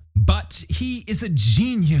 But he is a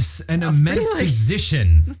genius and a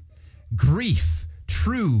metaphysician. Grief,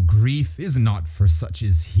 true grief, is not for such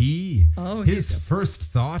as he. Oh, his first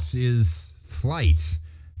thought is flight.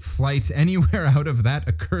 Flight anywhere out of that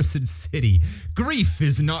accursed city. Grief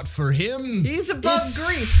is not for him. He's above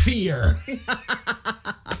grief. Fear.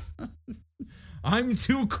 I'm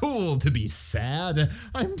too cool to be sad.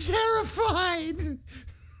 I'm terrified.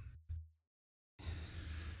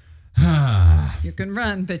 You can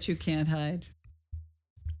run, but you can't hide.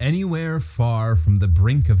 Anywhere far from the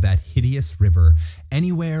brink of that hideous river,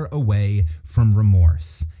 anywhere away from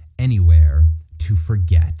remorse, anywhere to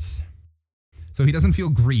forget. So he doesn't feel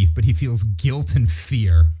grief, but he feels guilt and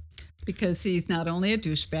fear. Because he's not only a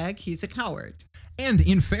douchebag, he's a coward. And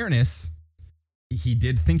in fairness, he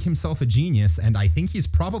did think himself a genius, and I think he's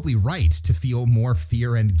probably right to feel more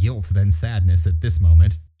fear and guilt than sadness at this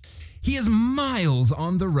moment. He is miles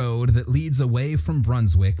on the road that leads away from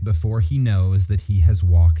Brunswick before he knows that he has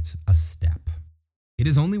walked a step. It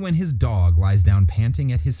is only when his dog lies down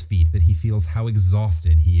panting at his feet that he feels how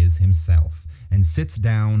exhausted he is himself, and sits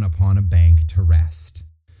down upon a bank to rest.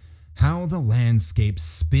 How the landscape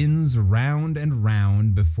spins round and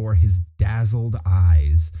round before his dazzled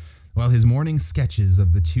eyes, while his morning sketches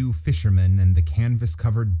of the 2 fishermen and the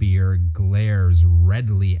canvas-covered beer glares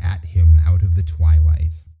redly at him out of the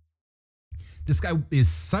twilight. This guy is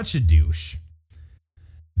such a douche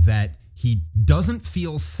that he doesn't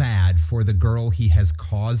feel sad for the girl he has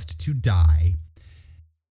caused to die.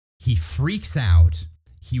 He freaks out,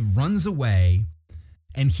 he runs away,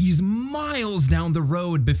 And he's miles down the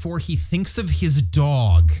road before he thinks of his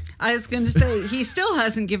dog. I was going to say, he still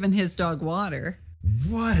hasn't given his dog water.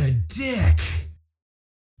 What a dick.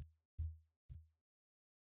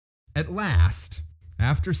 At last,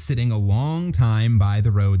 after sitting a long time by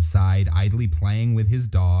the roadside, idly playing with his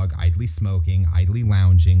dog, idly smoking, idly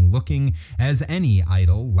lounging, looking as any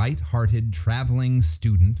idle, light-hearted, traveling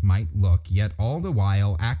student might look, yet all the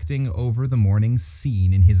while acting over the morning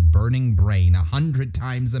scene in his burning brain 100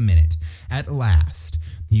 times a minute, at last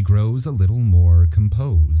he grows a little more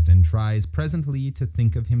composed and tries presently to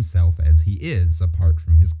think of himself as he is, apart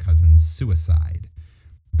from his cousin's suicide.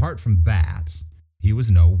 Apart from that, he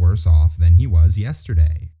was no worse off than he was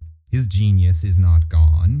yesterday. His genius is not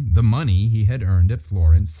gone. The money he had earned at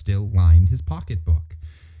Florence still lined his pocketbook.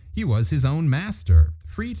 He was his own master,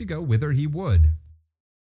 free to go whither he would.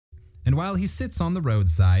 And while he sits on the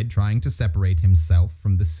roadside, trying to separate himself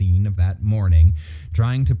from the scene of that morning,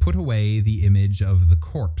 trying to put away the image of the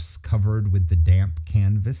corpse covered with the damp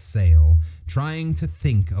canvas sail, trying to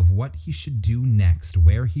think of what he should do next,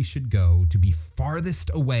 where he should go, to be farthest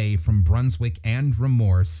away from Brunswick and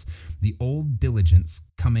remorse, the old diligence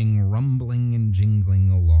coming rumbling and jingling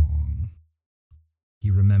along. He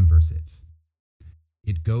remembers it.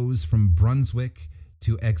 It goes from Brunswick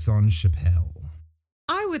to Aix-en-Chapelle.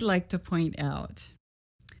 I would like to point out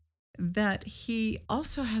that he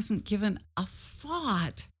also hasn't given a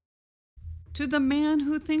thought to the man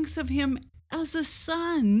who thinks of him as a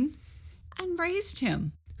son and raised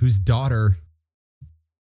him. Whose daughter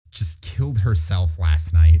just killed herself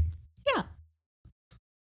last night. Yeah.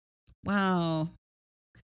 Wow.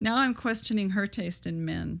 Now I'm questioning her taste in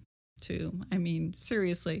men, too. I mean,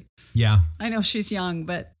 seriously. Yeah. I know she's young,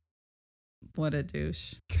 but what a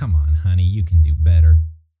douche. Come on, honey, you can do better.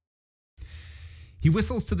 He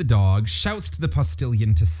whistles to the dog, shouts to the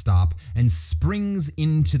postilion to stop, and springs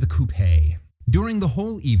into the coupe. During the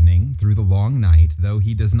whole evening, through the long night, though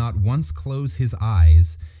he does not once close his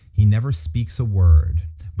eyes, he never speaks a word.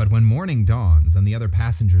 But when morning dawns and the other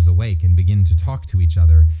passengers awake and begin to talk to each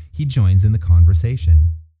other, he joins in the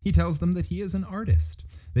conversation. He tells them that he is an artist,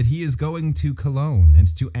 that he is going to Cologne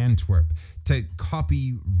and to Antwerp to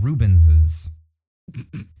copy Rubens's.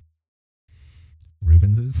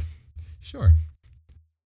 Rubens's? Sure.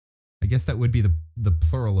 I guess that would be the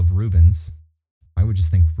plural of Rubens. I would just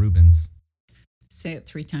think Rubens. Say it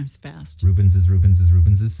 3 times fast. Rubens's, Rubens's,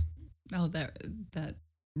 Rubens's. Oh, that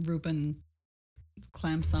Reuben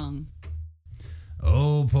clam song.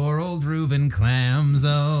 Oh, poor old Reuben clams,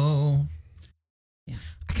 oh. Yeah.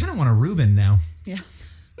 I kind of want a Reuben now. Yeah.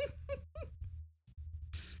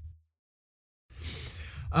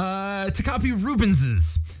 To copy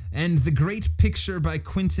Rubens's and the great picture by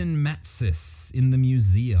Quentin Matsys in the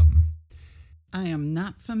museum. I am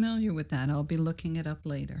not familiar with that. I'll be looking it up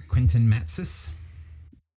later. Quentin Matsys?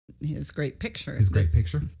 His great picture. His great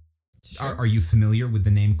picture? Sure. Are you familiar with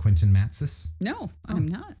the name Quentin Matsys? No, I'm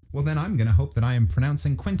not. Well, then I'm going to hope that I am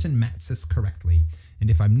pronouncing Quentin Matsys correctly. And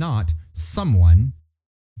if I'm not, someone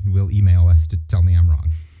will email us to tell me I'm wrong.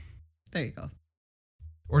 There you go.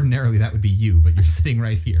 Ordinarily, that would be you, but you're sitting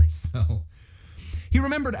right here, so... He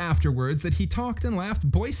remembered afterwards that he talked and laughed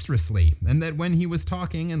boisterously, and that when he was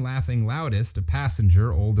talking and laughing loudest, a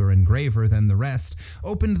passenger, older and graver than the rest,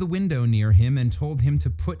 opened the window near him and told him to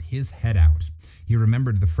put his head out. He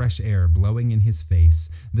remembered the fresh air blowing in his face,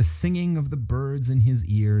 the singing of the birds in his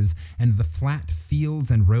ears, and the flat fields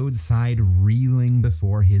and roadside reeling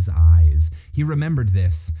before his eyes. He remembered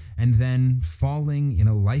this, and then falling in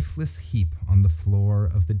a lifeless heap on the floor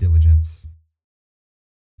of the diligence.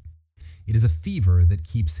 It is a fever that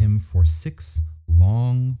keeps him for 6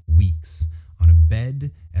 long weeks on a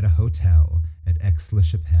bed at a hotel at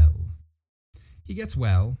Aix-la-Chapelle. He gets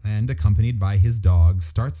well and, accompanied by his dog,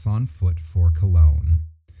 starts on foot for Cologne.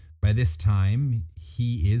 By this time,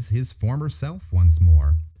 he is his former self once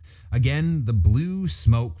more. Again, the blue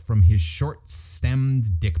smoke from his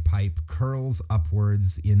short-stemmed dick pipe curls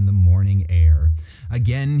upwards in the morning air.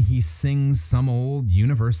 Again, he sings some old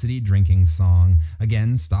university drinking song.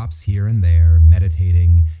 Again, stops here and there,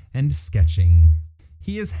 meditating and sketching.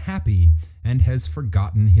 He is happy and has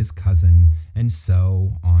forgotten his cousin, and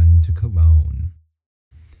so on to Cologne.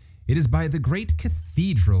 It is by the great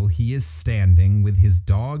cathedral he is standing with his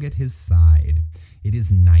dog at his side. It is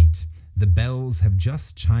night. The bells have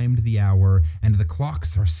just chimed the hour, and the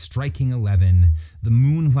clocks are striking 11. The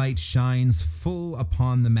moonlight shines full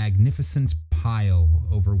upon the magnificent pile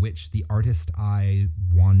over which the artist eye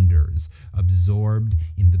wanders, absorbed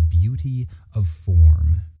in the beauty of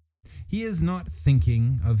form. He is not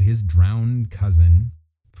thinking of his drowned cousin,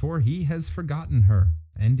 for he has forgotten her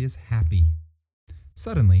and is happy.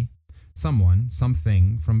 Suddenly,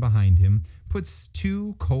 something from behind him puts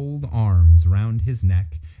two cold arms round his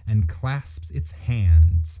neck and clasps its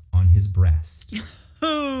hands on his breast.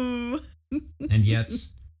 Oh. And yet,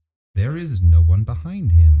 there is no one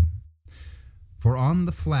behind him. For on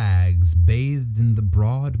the flags, bathed in the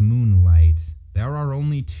broad moonlight, there are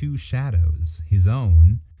only two shadows, his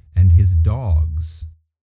own and his dog's.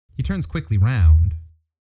 He turns quickly round.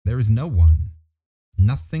 There is no one.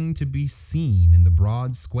 Nothing to be seen in the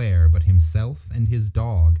broad square but himself and his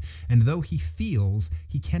dog, and though he feels,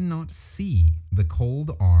 he cannot see the cold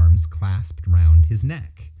arms clasped round his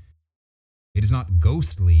neck. It is not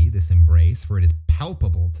ghostly, this embrace, for it is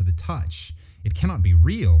palpable to the touch. It cannot be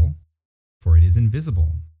real, for it is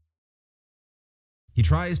invisible. He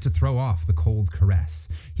tries to throw off the cold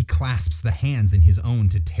caress. He clasps the hands in his own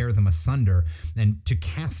to tear them asunder and to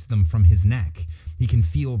cast them from his neck. He can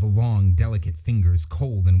feel the long, delicate fingers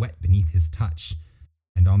cold and wet beneath his touch.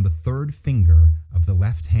 And on the third finger of the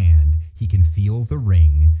left hand, he can feel the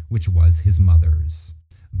ring which was his mother's,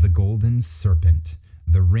 the golden serpent,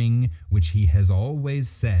 the ring which he has always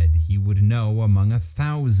said he would know among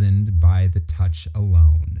 1,000 by the touch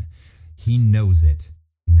alone. He knows it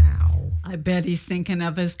now. I bet he's thinking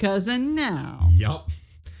of his cousin now. Yup.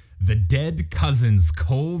 The dead cousin's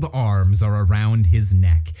cold arms are around his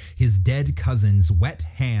neck. His dead cousin's wet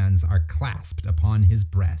hands are clasped upon his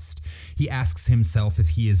breast. He asks himself if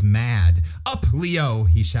he is mad. Up, Leo,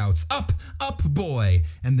 he shouts. Up, boy.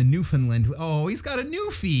 And the Newfoundland, oh, he's got a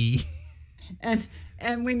Newfie.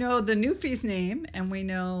 And we know the Newfie's name, and we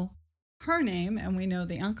know her name, and we know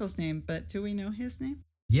the uncle's name, but do we know his name?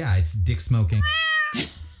 Yeah, it's Dick Smoking.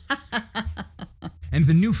 And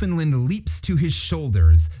the Newfoundland leaps to his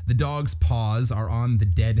shoulders. The dog's paws are on the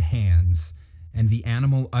dead hands, and the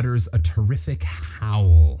animal utters a terrific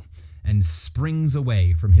howl and springs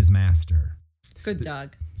away from his master. Good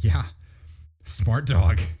dog. Yeah, smart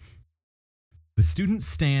dog. The student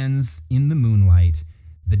stands in the moonlight,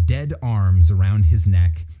 the dead arms around his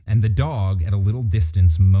neck, and the dog at a little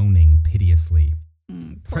distance moaning piteously.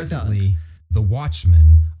 Presently, the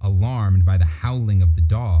watchman, alarmed by the howling of the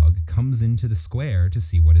dog, comes into the square to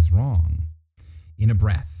see what is wrong. In a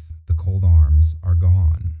breath, the cold arms are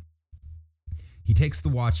gone. He takes the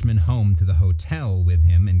watchman home to the hotel with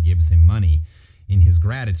him and gives him money. In his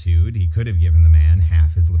gratitude, he could have given the man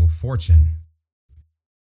half his little fortune.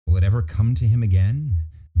 Will it ever come to him again,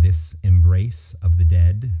 this embrace of the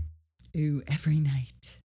dead? Ooh, every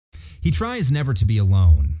night. He tries never to be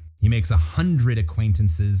alone. He makes 100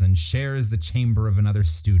 acquaintances and shares the chamber of another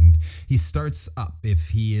student. He starts up if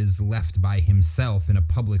he is left by himself in a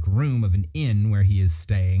public room of an inn where he is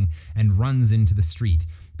staying and runs into the street.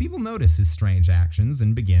 People notice his strange actions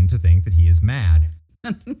and begin to think that he is mad.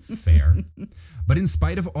 Fair. But in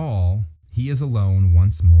spite of all, he is alone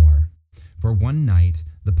once more. For one night,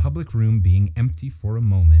 the public room being empty for a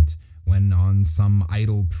moment, when on some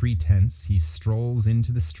idle pretense he strolls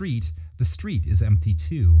into the street is empty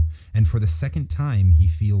too, and for the second time he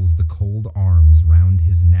feels the cold arms round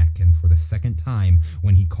his neck, and for the second time,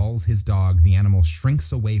 when he calls his dog, the animal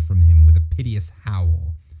shrinks away from him with a piteous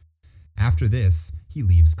howl. After this, he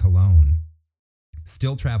leaves Cologne.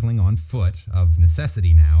 Still traveling on foot, of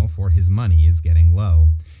necessity now, for his money is getting low.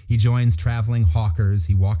 He joins traveling hawkers,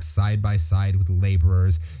 he walks side by side with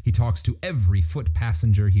laborers, he talks to every foot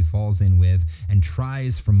passenger he falls in with, and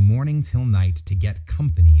tries from morning till night to get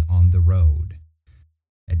company on the road.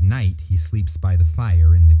 At night he sleeps by the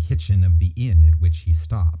fire in the kitchen of the inn at which he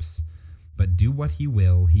stops. But do what he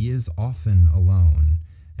will, he is often alone,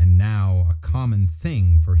 and now a common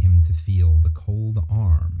thing for him to feel the cold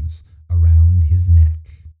arms around his neck.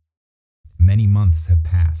 Many months have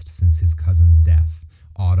passed since his cousin's death.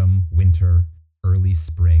 Autumn, winter, early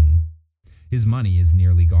spring. His money is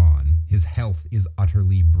nearly gone. His health is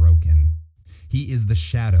utterly broken. He is the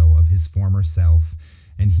shadow of his former self,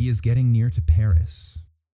 and he is getting near to Paris.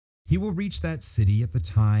 He will reach that city at the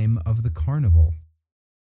time of the carnival.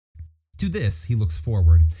 To this he looks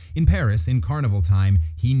forward. In Paris, in carnival time,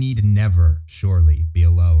 he need never, surely, be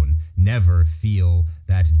alone, never feel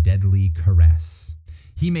that deadly caress.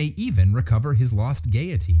 He may even recover his lost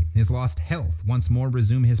gaiety, his lost health, once more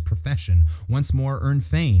resume his profession, once more earn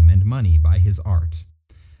fame and money by his art.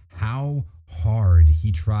 How hard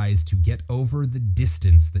he tries to get over the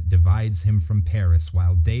distance that divides him from Paris,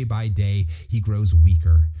 while day by day he grows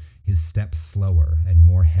weaker, his steps slower and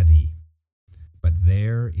more heavy. But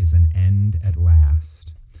there is an end at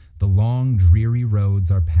last. The long, dreary roads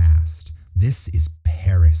are past. This is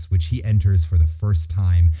Paris, which he enters for the first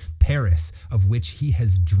time. Paris, of which he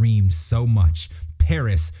has dreamed so much.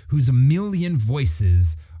 Paris, whose 1,000,000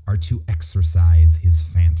 voices are to exorcise his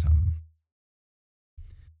phantom.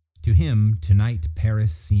 To him, tonight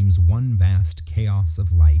Paris seems one vast chaos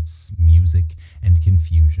of lights, music, and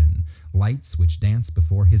confusion. Lights which dance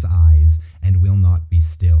before his eyes and will not be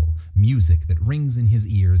still. Music that rings in his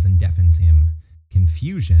ears and deafens him.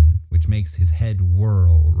 Confusion which makes his head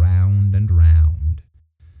whirl round and round.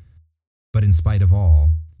 But in spite of all,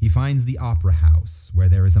 he finds the opera house where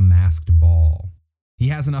there is a masked ball. He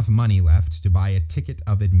has enough money left to buy a ticket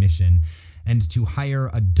of admission and to hire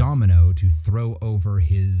a domino to throw over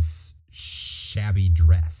his shabby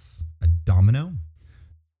dress. A domino?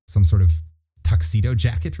 Some sort of tuxedo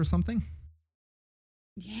jacket or something?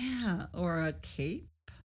 Yeah, or a cape.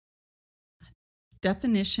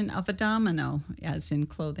 Definition of a domino, as in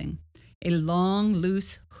clothing. A long,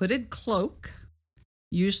 loose, hooded cloak,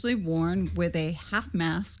 usually worn with a half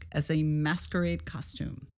mask as a masquerade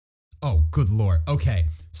costume. Oh, good Lord. Okay,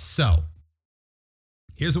 so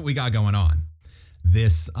here's what we got going on.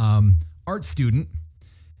 This art student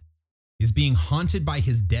is being haunted by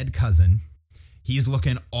his dead cousin. He's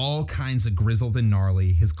looking all kinds of grizzled and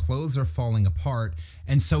gnarly. His clothes are falling apart.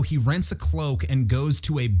 And so he rents a cloak and goes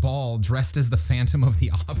to a ball dressed as the Phantom of the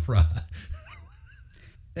Opera.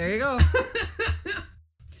 There you go.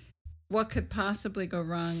 What could possibly go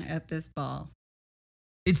wrong at this ball?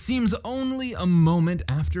 It seems only a moment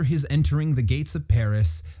after his entering the gates of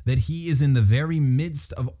Paris that he is in the very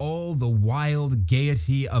midst of all the wild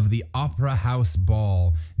gaiety of the Opera House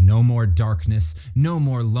ball. No more darkness, no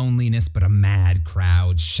more loneliness, but a mad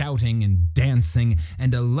crowd shouting and dancing,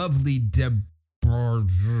 and a lovely débordeuse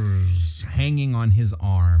hanging on his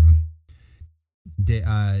arm.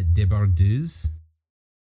 Débordeuse?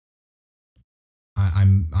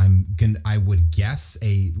 I would guess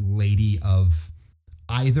a lady of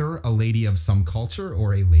either a lady of some culture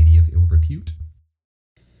or a lady of ill repute.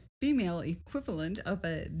 Female equivalent of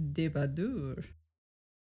a débardeur.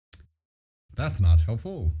 That's not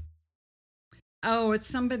helpful. Oh, it's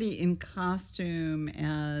somebody in costume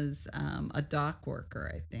as a dock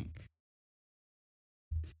worker, I think.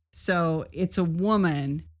 So it's a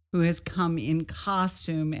woman who has come in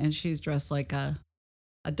costume and she's dressed like a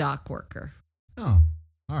dock worker. Oh,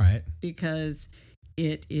 all right. Because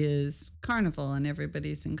it is carnival and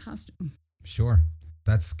everybody's in costume. Sure.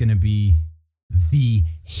 That's going to be the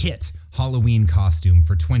hit Halloween costume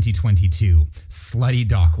for 2022. Slutty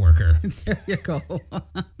dock worker. There you go.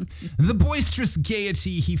 The boisterous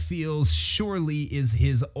gaiety he feels surely is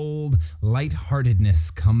his old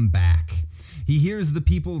lightheartedness come back. He hears the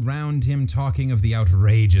people round him talking of the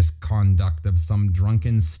outrageous conduct of some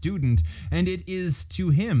drunken student, and it is to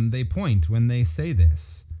him they point when they say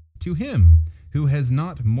this. To him, who has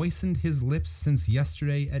not moistened his lips since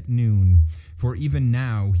yesterday at noon, for even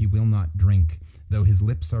now he will not drink. Though his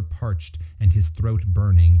lips are parched and his throat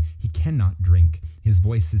burning, he cannot drink. His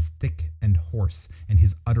voice is thick and hoarse, and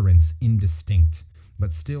his utterance indistinct.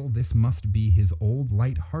 But still this must be his old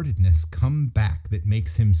lightheartedness come back that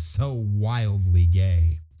makes him so wildly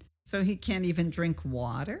gay. So he can't even drink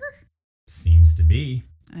water? Seems to be.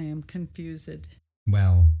 I am confused.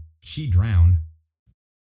 Well, she drowned.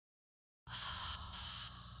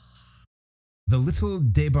 The little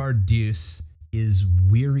débardeuse is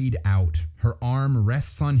wearied out. Her arm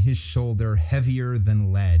rests on his shoulder, heavier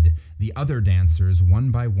than lead. The other dancers,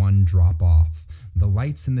 one by one, drop off. The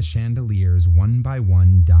lights in the chandeliers, one by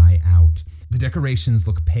one, die out. The decorations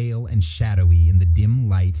look pale and shadowy in the dim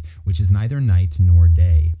light, which is neither night nor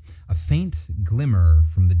day. A faint glimmer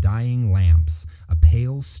from the dying lamps, a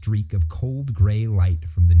pale streak of cold gray light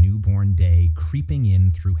from the newborn day creeping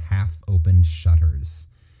in through half-opened shutters.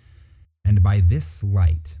 And by this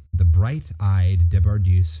light, the bright-eyed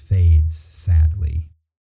débardeuse fades sadly.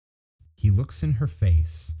 He looks in her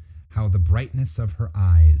face, how the brightness of her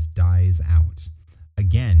eyes dies out.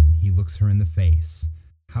 Again, he looks her in the face,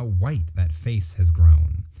 how white that face has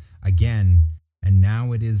grown. Again, and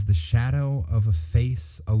now it is the shadow of a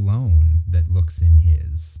face alone that looks in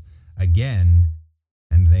his. Again,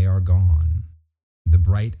 and they are gone. The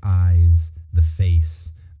bright eyes, the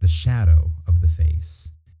face, the shadow of the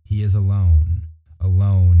face. He is alone,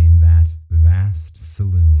 alone in that vast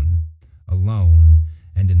saloon, alone,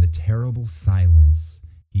 and in the terrible silence,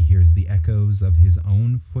 he hears the echoes of his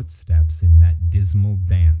own footsteps in that dismal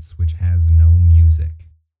dance which has no music.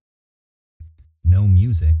 No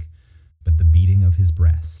music, but the beating of his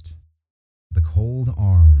breast. The cold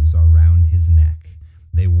arms are round his neck.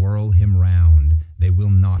 They whirl him round. They will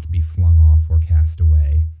not be flung off or cast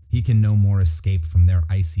away. He can no more escape from their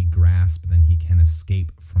icy grasp than he can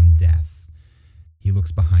escape from death. He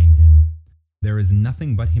looks behind him. There is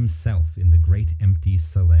nothing but himself in the great empty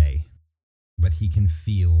salle. but he can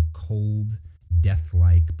feel cold,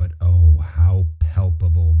 death-like, but oh, how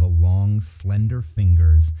palpable the long, slender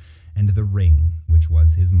fingers and the ring which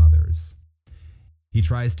was his mother's. He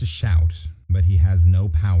tries to shout, but he has no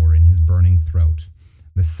power in his burning throat.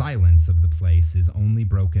 The silence of the place is only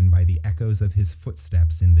broken by the echoes of his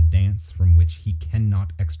footsteps in the dance from which he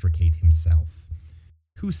cannot extricate himself.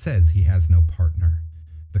 Who says he has no partner?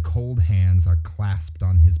 The cold hands are clasped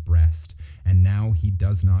on his breast, and now he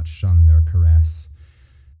does not shun their caress.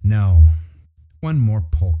 No, one more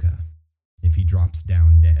polka, if he drops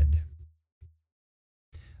down dead.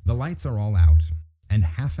 The lights are all out, and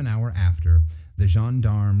half an hour after, the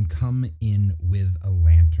gendarmes come in with a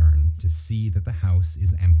lantern to see that the house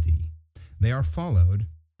is empty. They are followed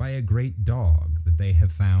by a great dog that they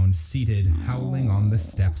have found seated howling on the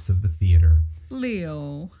steps of the theater.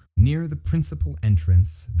 Leo. Near the principal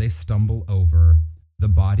entrance, they stumble over the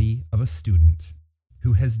body of a student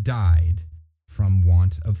who has died from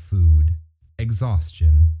want of food,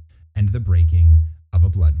 exhaustion, and the breaking of a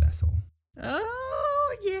blood vessel.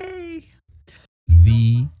 Oh, yay.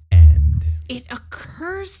 The end. It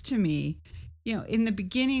occurs to me, in the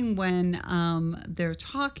beginning when they're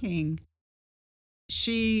talking,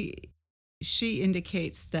 she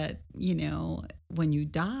indicates that, when you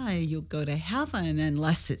die, you'll go to heaven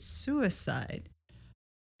unless it's suicide.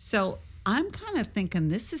 So I'm kind of thinking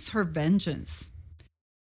this is her vengeance.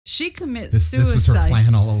 She commits suicide. This was her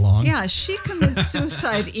plan all along? Yeah, she commits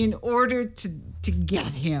suicide in order to get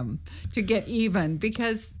him, to get even,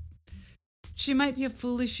 because she might be a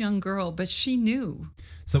foolish young girl, but she knew.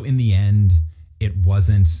 So in the end, it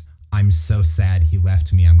wasn't, I'm so sad he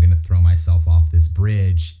left me, I'm going to throw myself off this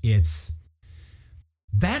bridge. It's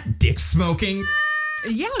that dick smoking.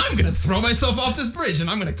 Yes. I'm going to throw myself off this bridge and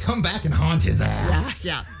I'm going to come back and haunt his ass.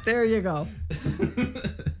 Yeah, there you go.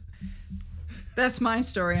 That's my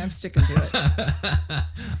story. I'm sticking to it.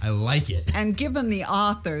 I like it. And given the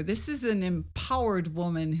author, this is an empowered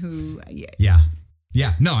woman who... Yeah.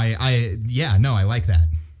 No, I like that.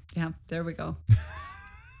 Yeah, there we go.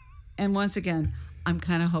 And once again, I'm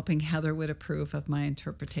kind of hoping Heather would approve of my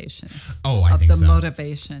interpretation. Oh, I think so. Of the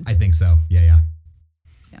motivation. I think so. Yeah.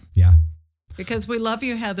 Because we love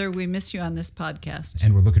you, Heather. We miss you on this podcast.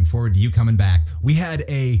 And we're looking forward to you coming back. We had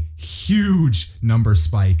a huge number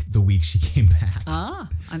spike the week she came back.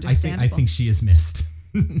 Understandable. I think she is missed.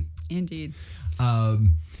 Indeed.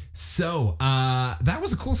 So that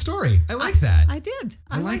was a cool story. I like that. I did.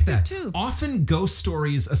 I like that too. Often ghost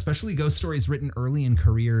stories, especially ghost stories written early in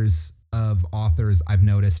careers of authors, I've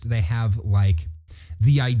noticed they have like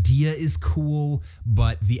the idea is cool,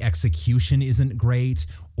 but the execution isn't great,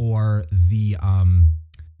 or the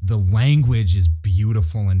language is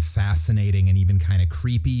beautiful and fascinating and even kind of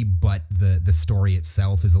creepy, but the story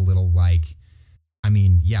itself is a little like,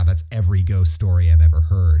 that's every ghost story I've ever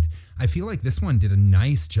heard. I feel like this one did a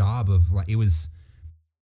nice job of it was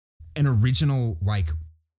an original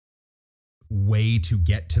way to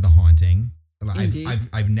get to the haunting. Indeed.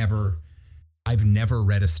 I've never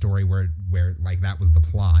read a story where like that was the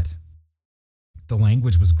plot. The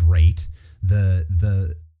language was great.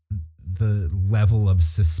 The level of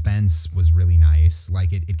suspense was really nice.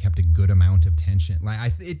 Like it kept a good amount of tension.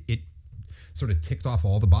 Like it sort of ticked off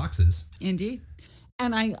all the boxes. Indeed.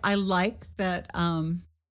 And I like that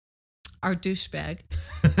our douchebag,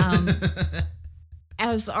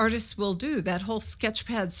 as artists will do, that whole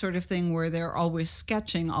sketchpad sort of thing where they're always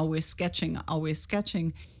sketching,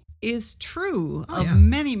 is true of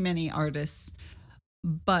many, many artists,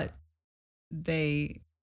 but they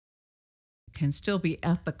can still be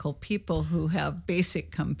ethical people who have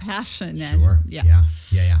basic compassion and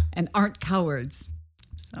and aren't cowards.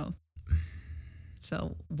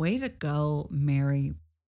 So way to go, Mary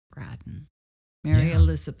Braddon. Mary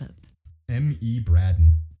Elizabeth. M.E.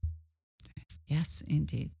 Braddon. Yes,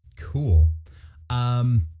 indeed. Cool.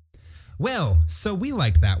 Well, so we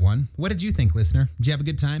liked that one. What did you think, listener? Did you have a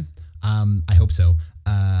good time? I hope so.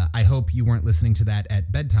 I hope you weren't listening to that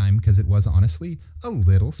at bedtime because it was honestly a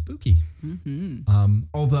little spooky. Mm-hmm.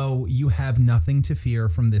 Although you have nothing to fear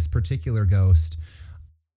from this particular ghost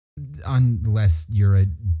unless you're a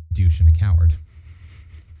douche and a coward.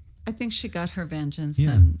 I think she got her vengeance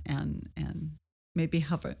and maybe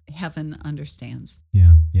heaven understands.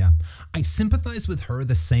 Yeah. I sympathize with her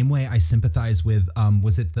the same way I sympathize with,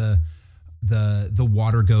 was it the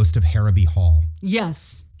water ghost of Harrowby Hall?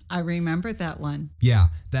 Yes, I remember that one. Yeah,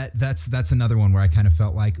 that's another one where I kind of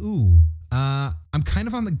felt like, I'm kind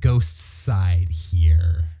of on the ghost side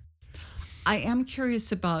here. I am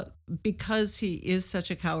curious about, because he is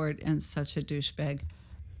such a coward and such a douchebag,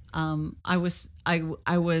 I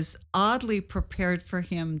was oddly prepared for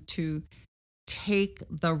him to take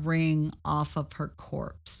the ring off of her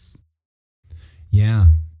corpse. Yeah.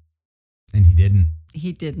 And he didn't.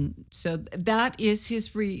 He didn't. So that is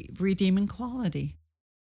his redeeming quality.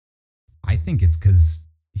 I think it's because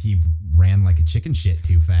he ran like a chicken shit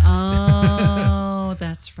too fast. Oh,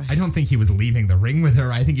 that's right. I don't think he was leaving the ring with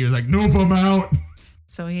her. I think he was like, nope, I'm out.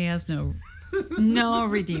 So he has no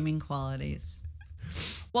redeeming qualities.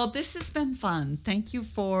 Well, this has been fun. Thank you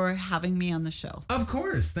for having me on the show. Of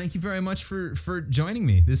course. Thank you very much for joining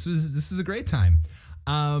me. This was a great time.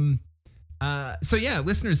 So yeah,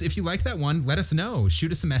 listeners, if you like that one, let us know.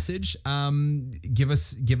 Shoot us a message. Give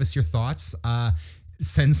us your thoughts.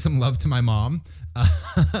 Send some love to my mom.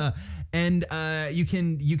 And you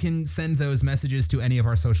can send those messages to any of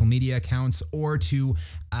our social media accounts or to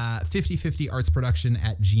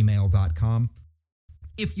 5050artsproduction@gmail.com.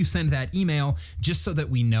 If you send that email, just so that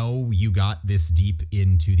we know you got this deep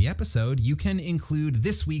into the episode, you can include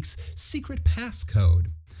this week's secret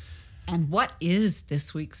passcode. And what is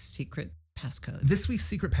this week's secret passcode? This week's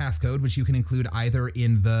secret passcode, which you can include either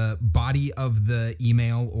in the body of the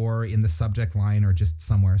email or in the subject line or just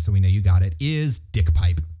somewhere so we know you got it, is dick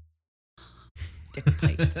pipe. Dick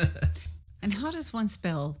pipe. And how does one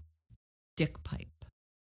spell dick pipe?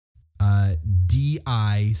 DICK-PIPE.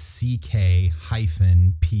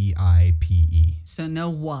 So no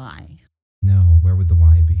Y. No, where would the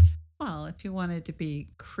Y be? Well, if you wanted to be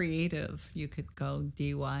creative, you could go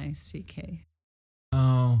DYCK.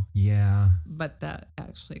 Oh, yeah. But that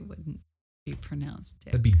actually wouldn't be pronounced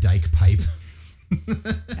dick. That'd be dyke pipe.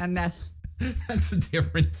 And that's a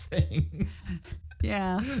different thing.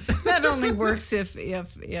 Yeah. That only works if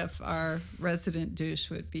our resident douche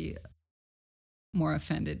would be more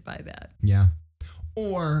offended by that. Yeah.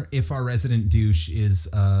 Or if our resident douche is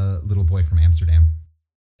a little boy from Amsterdam.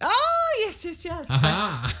 Oh, yes.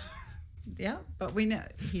 Aha! Yeah, but we know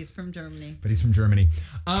he's from Germany. But he's from Germany.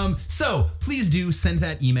 So please do send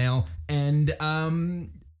that email. And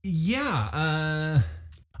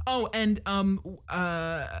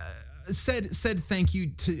said thank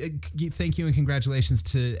you and congratulations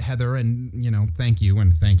to Heather, and thank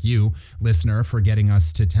you listener for getting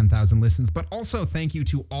us to 10,000 listens, but also thank you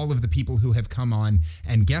to all of the people who have come on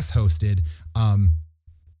and guest hosted.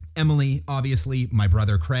 Emily, obviously, my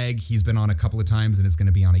brother Craig, he's been on a couple of times and is going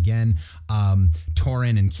to be on again.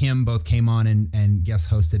 Torin and Kim both came on and guest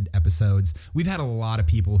hosted episodes. We've had a lot of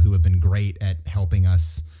people who have been great at helping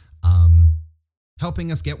us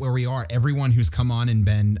get where we are. Everyone who's come on and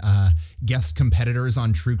been guest competitors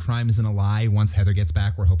on True Crime Isn't a Lie. Once Heather gets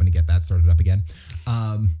back, we're hoping to get that started up again.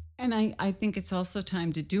 And I think it's also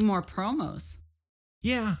time to do more promos.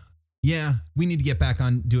 Yeah, we need to get back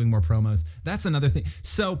on doing more promos. That's another thing.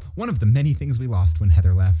 So one of the many things we lost when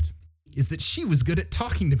Heather left is that she was good at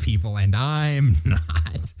talking to people and I'm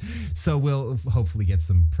not. So we'll hopefully get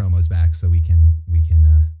some promos back so we can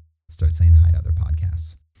start saying hi to other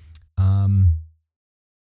podcasts.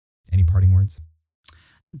 Any parting words?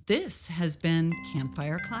 This has been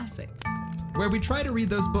Campfire Classics, where we try to read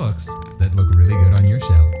those books that look really good on your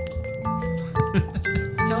shelf.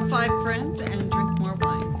 Tell 5 friends and drink more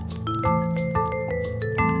wine.